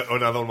know what?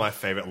 Another one of my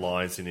favorite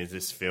lines in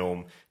this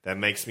film that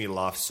makes me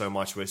laugh so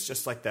much, where it's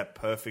just like that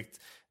perfect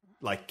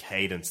like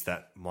cadence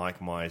that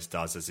Mike Myers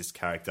does as his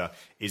character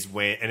is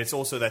where, and it's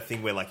also that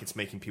thing where like it's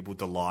making people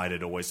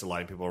delighted, always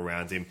delighting people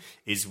around him,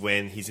 is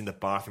when he's in the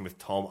bathroom with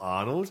Tom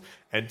Arnold,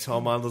 and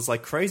Tom Arnold's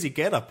like, crazy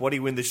get up, what do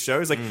you win the show?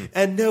 He's like,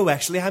 and no,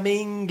 actually I'm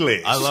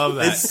English. I love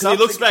that. He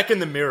looks back in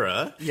the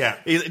mirror. Yeah.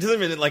 He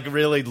doesn't even like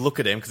really look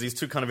at him because he's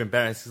too kind of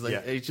embarrassed. He's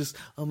like, he's just,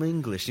 I'm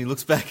English. And he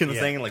looks back in the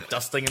thing and like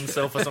dusting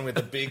himself or something with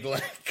the big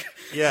like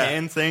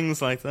hand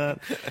things like that.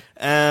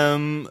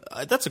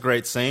 That's a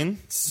great scene.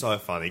 So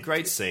funny.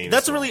 Great scene.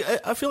 That's a really,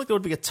 I feel like that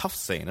would be a tough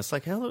scene. It's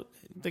like,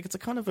 like it's a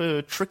kind of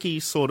a tricky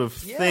sort of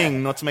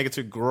thing, not to make it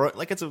too gross.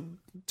 Like it's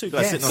two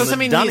guys sitting on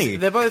the dunny.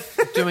 They're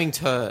both doing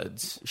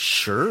turds.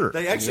 Sure.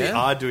 They actually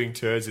are doing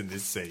turds in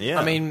this scene. Yeah.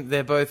 I mean,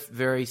 they're both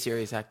very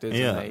serious actors,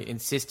 and they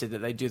insisted that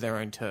they do their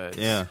own turds.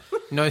 Yeah.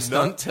 No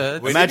stunt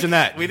turds. Imagine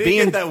that. We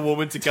didn't get that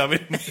woman to come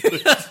in.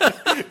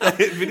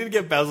 We didn't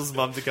get Basil's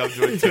mum to come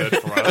do a turd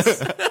for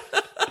us.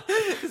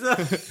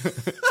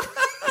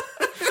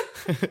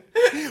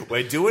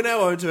 We're doing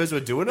our own turds.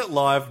 We're doing it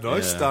live. No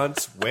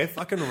stunts. We're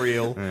fucking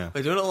real. Yeah.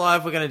 We're doing it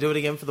live. We're going to do it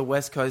again for the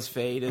West Coast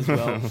feed as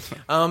well.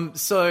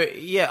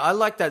 I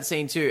like that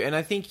scene too. And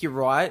I think you're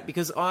right,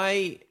 because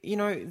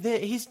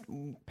his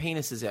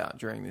penis is out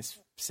during this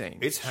scene.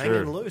 It's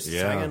hanging loose.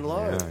 It's hanging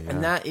low. Yeah.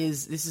 And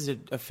this is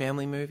a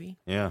family movie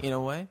in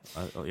a way.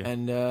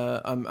 And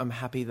I'm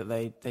happy that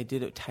they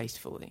did it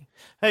tastefully.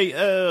 Hey,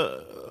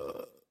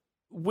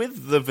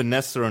 with the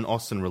Vanessa and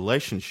Austin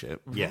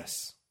relationship.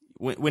 Yes.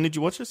 When did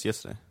you watch this?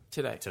 Yesterday?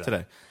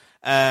 Today.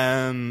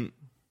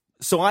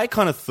 So I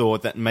kind of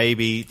thought that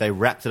maybe they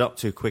wrapped it up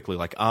too quickly,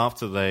 like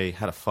after they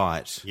had a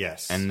fight.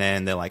 Yes. And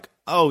then they're like,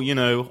 oh,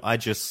 I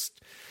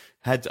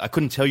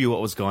couldn't tell you what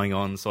was going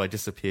on, so I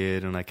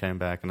disappeared and I came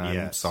back and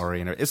I'm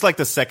sorry. And it's like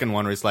the second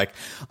one where he's like,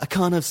 I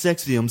can't have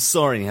sex with you, I'm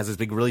sorry. And he has this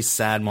big, really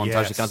sad montage.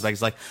 Yes. He comes back,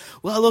 he's like,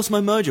 well, I lost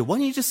my mojo. Why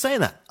don't you just say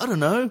that? I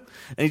don't know.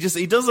 And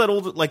he does that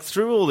all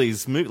through all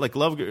these like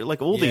love,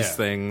 like all these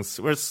things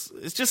where it's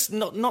just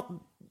not.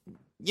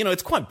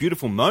 It's quite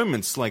beautiful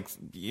moments. Like,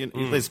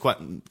 there's quite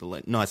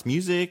nice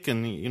music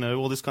and,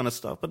 all this kind of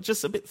stuff, but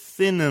just a bit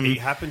thin and... It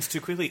happens too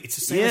quickly. It's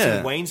the same as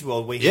in Wayne's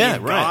World, where he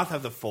and Garth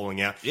have the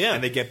falling out,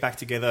 and they get back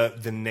together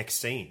the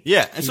next scene.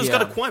 Yeah, and so it's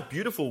got a quite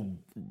beautiful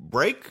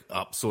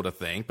break-up sort of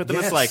thing. But then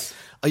Yes. it's like,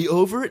 are you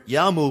over it?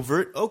 Yeah, I'm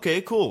over it.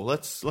 Okay, cool.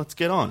 Let's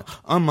get on.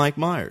 I'm Mike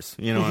Myers.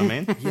 You know what I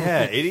mean?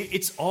 Yeah,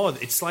 it's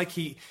odd. It's like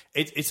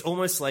it's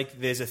almost like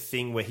there's a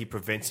thing where he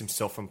prevents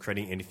himself from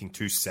creating anything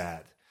too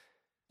sad.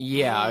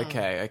 Yeah,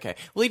 okay.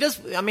 Well, he does.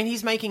 I mean,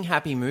 he's making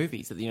happy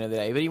movies at the end of the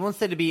day, but he wants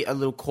there to be a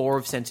little core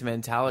of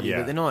sentimentality. Yeah.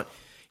 But they're not.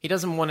 He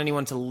doesn't want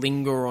anyone to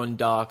linger on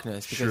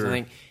darkness because Sure. I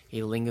think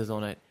he lingers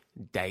on it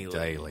daily.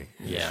 Daily.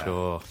 Yeah.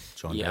 Sure.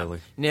 John Yeah. Daly.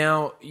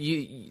 Now,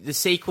 the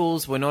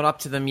sequels, we're not up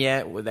to them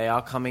yet. They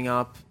are coming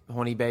up.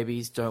 Horny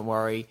Babies, don't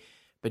worry.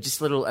 But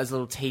just as a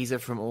little teaser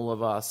from all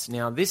of us.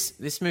 Now,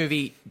 this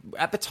movie,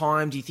 at the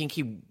time, do you think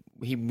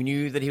he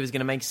knew that he was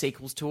going to make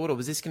sequels to it, or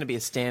was this going to be a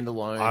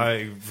standalone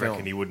I film?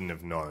 reckon he wouldn't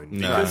have known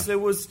No. because it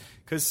was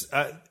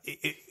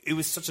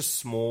such a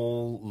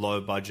small,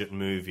 low budget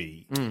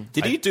movie.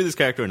 Did he do this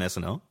character in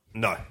SNL?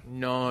 No,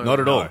 Not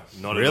at all.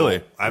 not Really?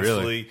 at all.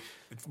 Absolutely.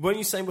 Weren't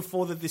you saying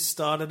before that this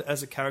started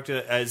as a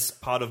character as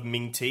part of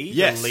Ming T?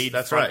 Yes, the lead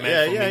that's right.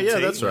 frontman for Ming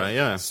T? That's right.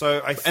 Yeah.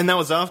 So and that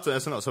was after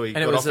SNL. So he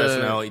And it got off was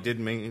SNL. He did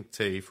Ming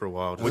T for a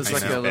while. It was Which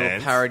like is a a little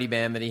band. parody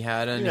band that he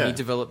had, and Yeah. he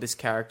developed this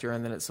character,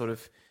 and then it sort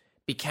of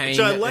became.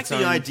 So I like its the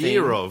own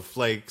idea thing. of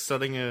like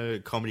starting a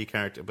comedy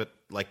character, but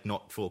like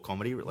not full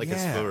comedy. Like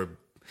it's Yeah. for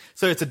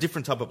so it's a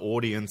different type of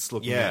audience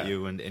looking Yeah. at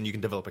you, and you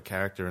can develop a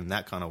character in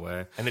that kind of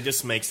way. And it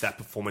just makes that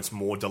performance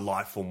more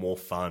delightful, more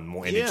fun,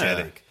 more Yeah.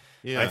 energetic.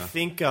 Yeah. I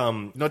think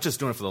Not just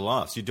doing it for the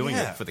laughs. You're doing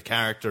Yeah. it for the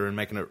character and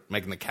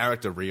making the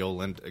character real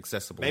and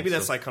accessible. maybe and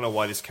that's stuff. like kind of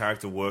why this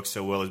character works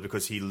so well, is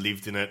because he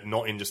lived in it,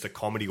 not in just a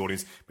comedy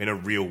audience, but in a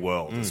real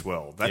world as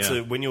well. That's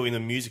Yeah. when you're in a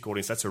music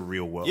audience, that's a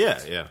real world.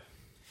 yeah.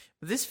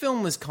 This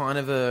film was kind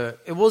of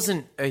it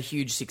wasn't a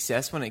huge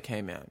success when it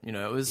came out. You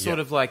know, it was sort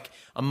Yeah. of like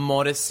a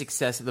modest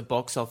success at the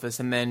box office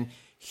and then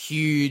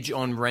huge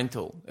on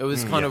rental. It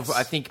was kind of, yes.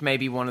 I think,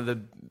 maybe one of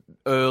the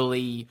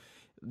early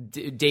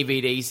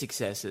DVD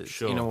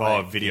successes in a way.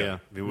 Oh, video.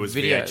 It was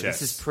Video. VHS.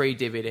 This is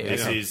pre-DVD.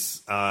 This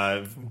is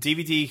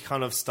DVD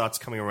kind of starts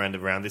coming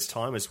around this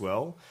time as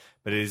well.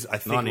 But it is, I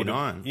think,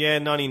 99. Yeah,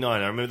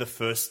 99. I remember the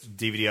first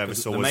DVD I ever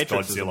saw The was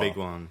Matrix Godzilla. is a big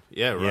one.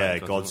 Yeah,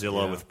 right. Yeah,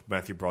 Godzilla yeah. with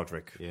Matthew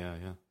Broderick. Yeah.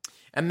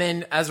 And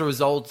then, as a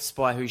result,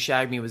 Spy Who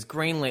Shagged Me was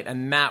greenlit,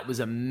 and that was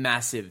a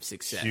massive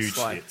success. Huge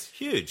like, hit.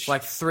 Huge.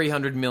 Like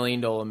 $300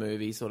 million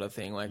movie sort of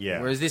thing. Like, Yeah.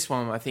 Whereas this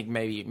one, I think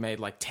maybe it made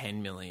like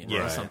 $10 million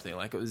or Right. something.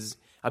 Like, it was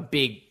a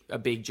big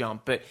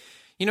jump. But,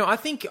 you know, I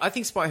think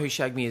Spy Who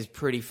Shagged Me is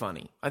pretty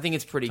funny. I think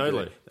it's pretty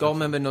Totally. good.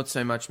 Goldmember, not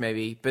so much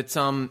maybe. But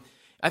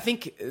I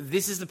think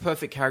this is the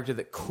perfect character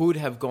that could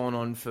have gone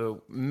on for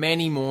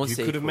many more You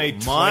sequels. could have made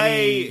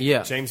 20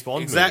 Yeah. James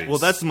Bond Exactly.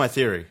 movies. Well, that's my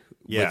theory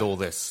Yeah. with all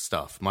this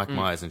stuff. Mike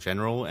Myers in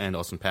general and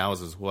Austin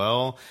Powers as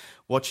well.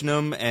 Watching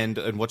them and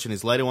watching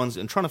his later ones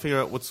and trying to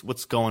figure out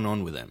what's going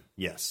on with them.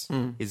 Yes.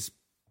 His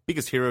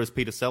biggest hero is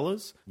Peter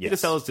Sellers. Yes. Peter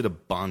Sellers did a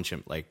bunch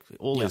of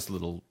all his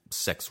little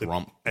sex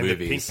romp and the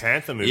movies. Pink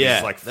Panther movies,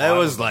 Yeah, like that 5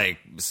 was of them. like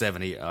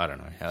 70. I don't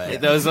know.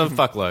 That was a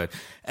fuckload.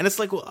 And it's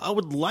like, well, I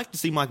would like to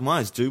see Mike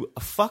Myers do a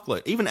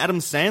fuckload. Even Adam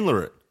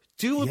Sandler it.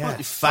 Do a Yeah.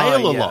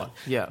 fail a yeah. lot.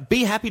 Yeah.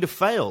 Be happy to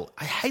fail.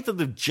 I hate that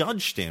they've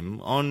judged him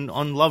on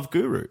Love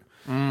Guru.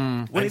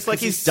 When it's like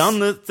he's done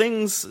the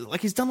things,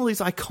 like he's done all these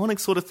iconic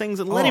sort of things,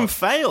 and let him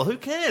fail. Who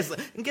cares?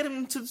 And get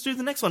him to do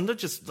the next one. Not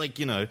just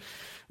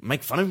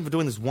make fun of him for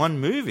doing this one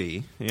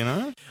movie.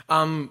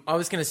 I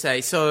was going to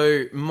say,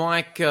 so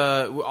Mike,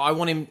 I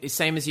want him,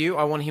 same as you,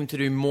 I want him to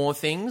do more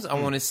things. I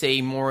want to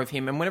see more of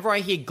him. And whenever I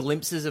hear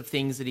glimpses of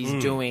things that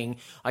he's doing,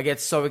 I get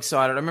so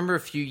excited. I remember a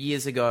few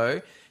years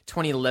ago,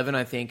 2011,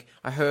 I think,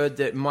 I heard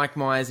that Mike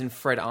Myers and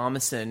Fred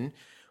Armisen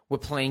were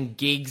playing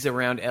gigs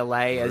around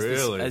LA as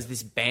Really?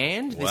 this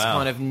band, this Wow.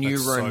 kind of new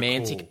That's so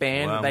romantic cool.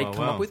 band Wow, that they'd wow,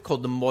 come wow. up with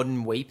called the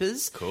Modern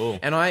Weepers. Cool.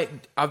 And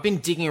I've been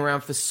digging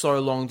around for so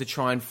long to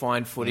try and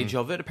find footage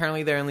of it.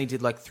 Apparently they only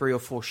did like 3 or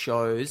 4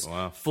 shows,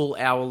 full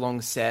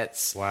hour-long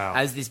sets, Wow.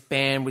 as this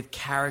band with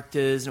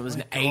characters, and it was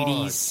an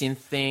 80s synth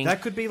thing.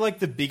 That could be like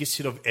the biggest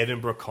hit of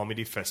Edinburgh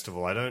Comedy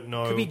Festival. I don't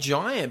know. could be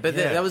giant, but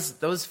Yeah. that was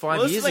 5 Well,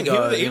 that's years the thing.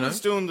 ago. He you know?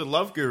 was doing the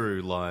Love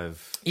Guru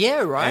live.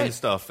 Yeah, right. And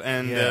stuff.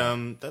 And Yeah.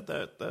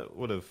 that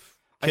would have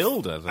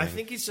killed, I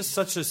think he's just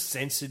such a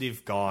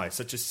sensitive guy,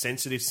 such a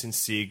sensitive,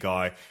 sincere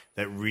guy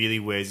that really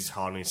wears his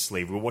heart on his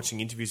sleeve. We were watching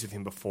interviews with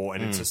him before,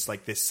 and it's just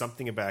like there's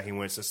something about him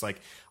where it's just like,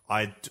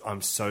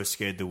 I'm so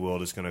scared the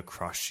world is going to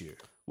crush you.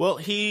 Well,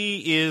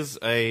 he is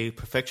a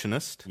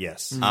perfectionist.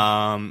 Yes.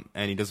 And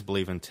he doesn't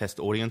believe in test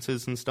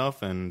audiences and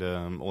stuff and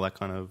all that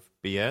kind of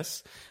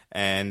BS.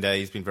 And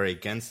he's been very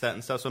against that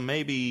and stuff. So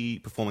maybe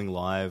performing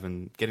live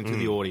and getting to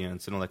the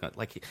audience and all that kind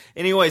of...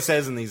 and he always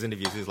says in these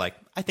interviews, he's like,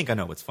 I think I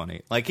know what's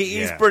funny. Like,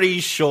 he's Yeah.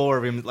 pretty sure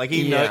of him. Like,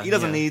 he doesn't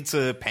yeah. need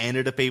to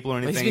pander to people or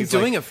anything. He's been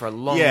doing it for a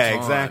long time. Yeah,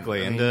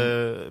 exactly. I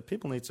And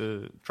people need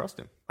to trust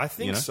him. I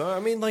think you know? so.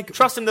 I mean, like,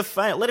 Trust him to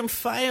fail. Let him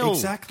fail.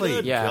 Exactly.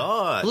 Good Yeah.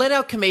 God. Let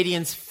our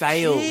comedians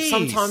fail. Jeez.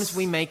 Sometimes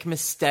we make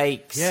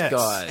mistakes, Yes.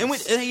 guys.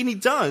 And he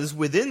does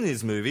within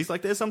his movies.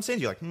 Like, there's some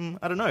scenes you're like,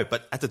 I don't know.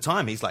 But at the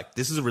time, he's like,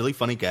 this is a really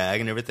funny gag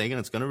and everything, and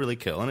it's going to really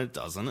kill, and it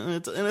doesn't,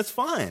 and it's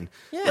fine.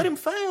 Yeah. Let him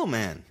fail,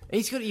 man.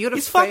 you got to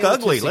He's fuck fail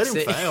ugly. to Let him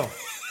succeed. fail.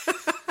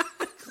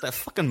 That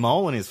fucking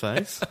mole in his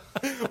face.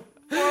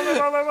 All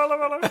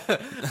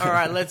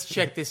right, let's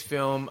check this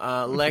film.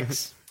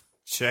 Lex.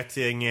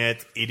 checking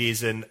it. It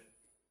is an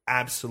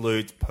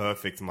absolute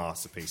perfect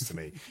masterpiece to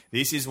me.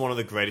 This is one of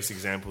the greatest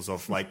examples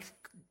of like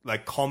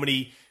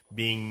comedy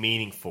being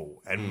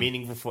meaningful and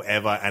meaningful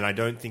forever. And I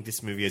don't think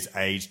this movie has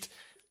aged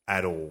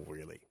at all,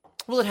 really.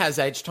 Well, it has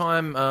age.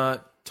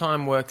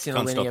 Time works in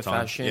Can't a linear stop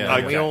time. fashion. Yeah.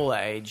 and We Okay. all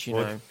age, you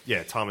know.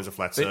 Yeah, time is a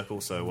flat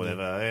circle, so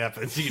whatever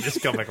happens, you just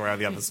come back around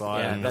the other side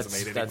Yeah, and it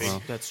doesn't mean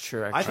anything. that's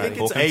true. I Actually.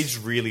 think it's aged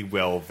really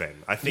well. Then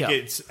I think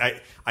Yeah.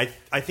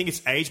 I think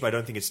it's aged, but I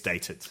don't think it's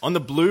dated. On the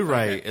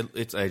Blu-ray,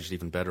 it's aged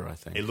even better, I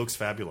think. It looks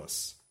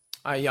fabulous.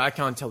 I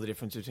can't tell the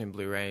difference between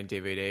Blu-ray and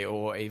DVD,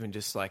 or even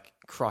just like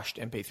crushed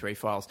MP3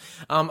 files.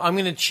 I'm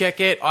going to check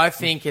it. I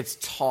think it's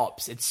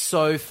tops. It's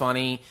so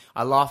funny.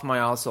 I laugh my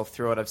ass off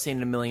through it. I've seen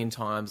it a million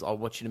times. I'll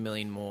watch it a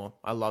million more.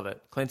 I love it.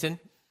 Clinton?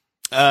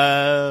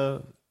 I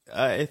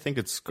think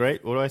it's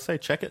great. What do I say?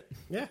 Check it.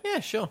 Yeah,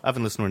 sure. I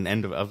haven't listened to an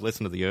end of it. I've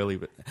listened to the early,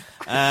 but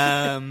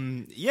I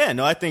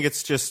think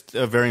it's just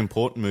a very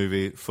important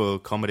movie for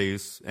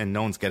comedies, and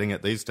no one's getting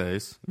it these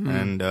days.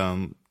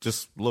 And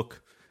just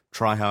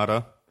try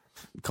harder,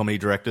 comedy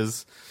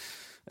directors,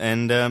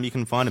 and you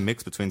can find a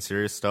mix between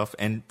serious stuff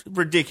and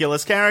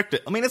ridiculous character.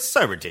 I mean, it's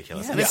so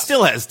ridiculous, and it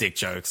still has dick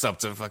jokes up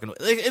to fucking.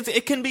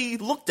 It can be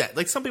looked at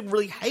like some people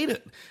really hate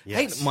it,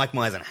 hate Mike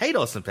Myers and hate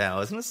Austin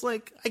Powers, and it's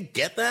like I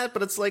get that,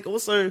 but it's like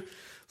also.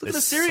 Look at the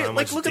There's serious, so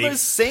much look at deep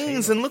those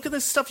scenes and look at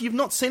this stuff you've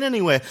not seen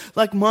anywhere.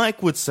 Like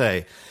Mike would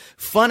say,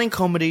 fun in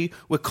comedy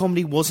where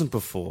comedy wasn't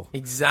before.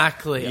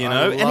 Exactly. You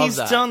know, I and love he's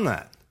that. done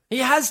that. He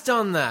has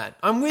done that.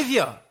 I'm with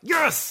you.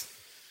 Yes.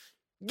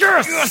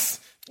 Oh,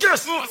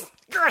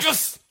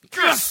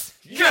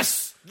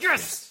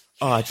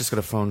 I just got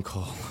a phone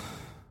call.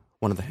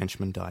 One of the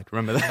henchmen died.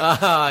 Remember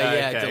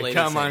that? Deleted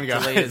Come scene. on,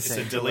 guys. Deleted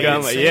scene.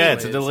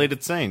 It's a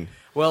deleted scene.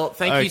 Well,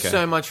 thank you Okay.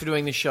 so much for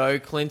doing the show,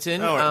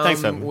 Clinton. All right, thanks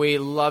for having me. We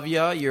love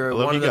you. You're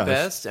love one you of the guys.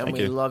 best, and Thank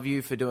we you. love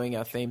you for doing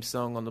our theme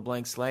song on the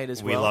Blank Slate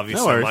as We well. love you No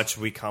so worries. much.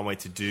 We can't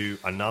wait to do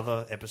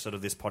another episode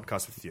of this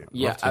podcast with you.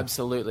 Yeah, Love to.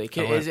 absolutely.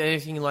 Is there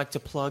anything you'd like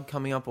to plug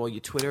coming up, or your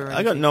Twitter? Or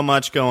I got not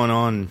much going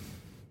on. Do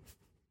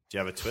you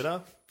have a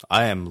Twitter?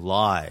 I am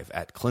live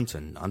at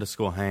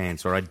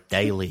Clinton_Haynes, where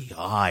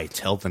I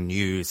tell the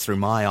news through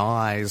my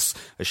eyes,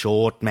 a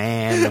short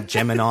man of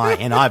Gemini,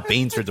 and I've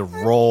been through the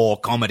raw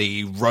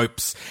comedy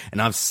ropes,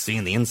 and I've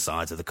seen the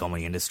insides of the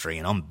comedy industry,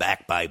 and I'm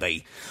back,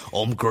 baby.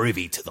 I'm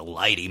groovy to the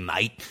lady,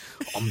 mate.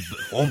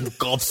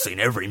 I've seen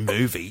every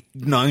movie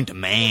known to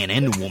man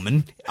and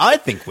woman. I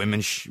think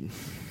women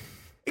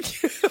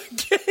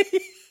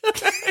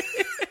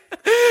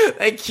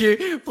Thank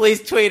you.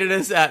 Please tweet at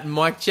us at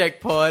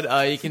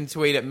MikeCheckPod. You can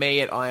tweet at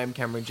me at I am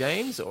Cameron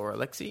James or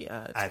Alexi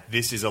at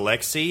This is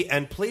Alexi,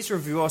 and please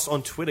review us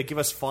on Twitter. Give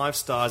us 5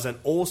 stars, and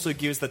also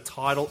give us the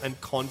title and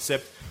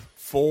concept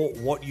for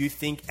what you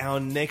think our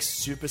next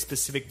super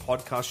specific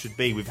podcast should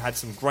be. We've had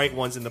some great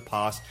ones in the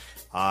past.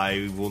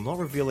 I will not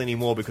reveal any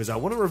more because I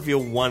want to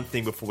reveal one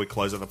thing before we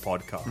close out the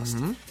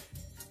podcast.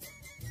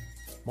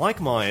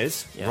 Mike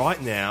Myers,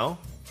 right now,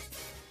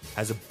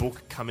 has a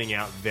book coming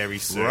out very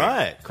soon.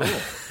 Right, cool.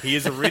 He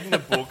has written a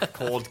book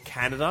called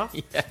Canada.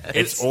 Yes.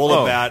 It's all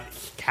Oh. about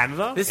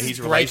Canada. This and is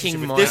his relationship breaking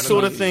with my This Canada.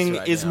 sort of news thing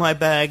right is now. my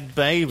bag,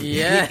 baby.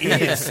 Yeah.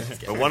 It is.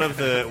 But one of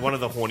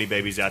the horny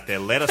babies out there,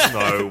 let us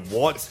know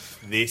what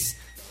this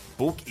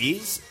book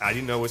is. I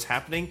didn't know what's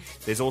happening.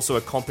 There's also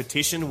a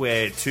competition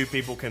where 2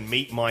 people can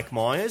meet Mike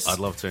Myers. I'd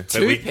love to. But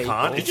Two we people?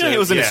 can't. Did you know he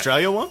was in Yeah.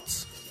 Australia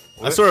once?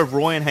 I saw a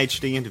Roy and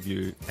HD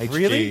interview.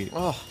 Really? Interview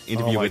Oh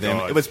my with him.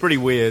 God. It was pretty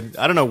weird.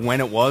 I don't know when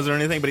it was or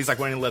anything, but he's like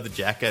wearing a leather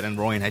jacket, and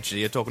Roy and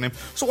HD are talking to him.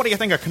 So, what do you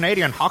think of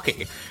Canadian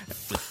hockey?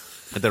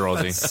 But they're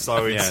Aussie.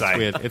 So Yeah, insane. it's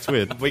weird. It's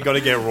weird. We got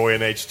to get Roy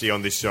and HD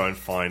on this show and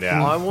find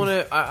out.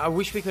 I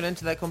wish we could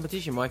enter that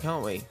competition. Why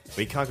can't we?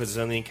 We can't because it's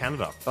only in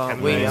Canada.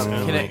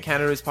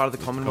 Canada is part of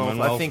the Commonwealth.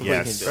 I think Yes. we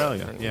can do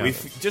Australia, it. yeah.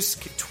 We've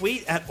just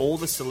tweet at all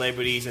the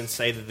celebrities and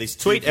say that these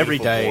 2 Tweet every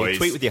beautiful day. boys-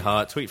 Tweet with your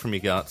heart. Tweet from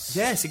your guts.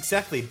 Yes,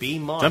 exactly. Be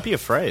Mike. Don't be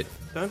afraid.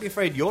 Don't be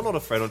afraid. You're not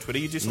afraid on Twitter.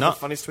 You do some No, of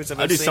the funniest tweets I've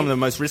I ever do seen. some of the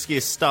most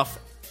riskiest stuff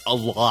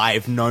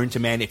alive, known to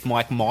man. If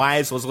Mike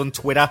Myers was on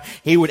Twitter,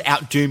 he would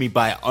outdo me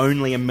by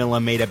only a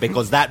millimeter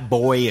because that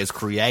boy is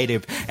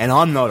creative, and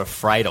I'm not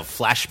afraid of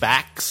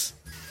flashbacks.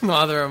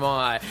 Neither am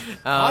I.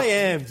 I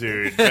am,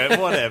 dude. But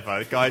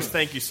whatever. Guys,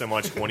 thank you so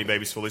much, horny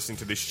babies, for listening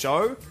to this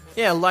show.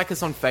 Yeah, like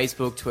us on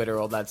Facebook, Twitter,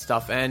 all that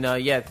stuff. And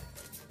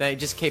they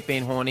just keep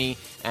being horny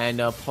and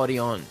potty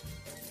on.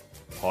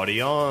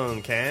 Potty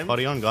on, Cam.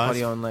 Potty on, guys.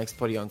 Potty on, Lex.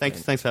 Potty on.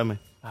 Thanks for having me.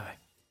 Bye.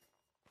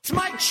 It's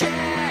Mike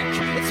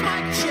Check. It's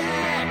Mike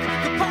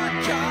Check. The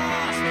podcast.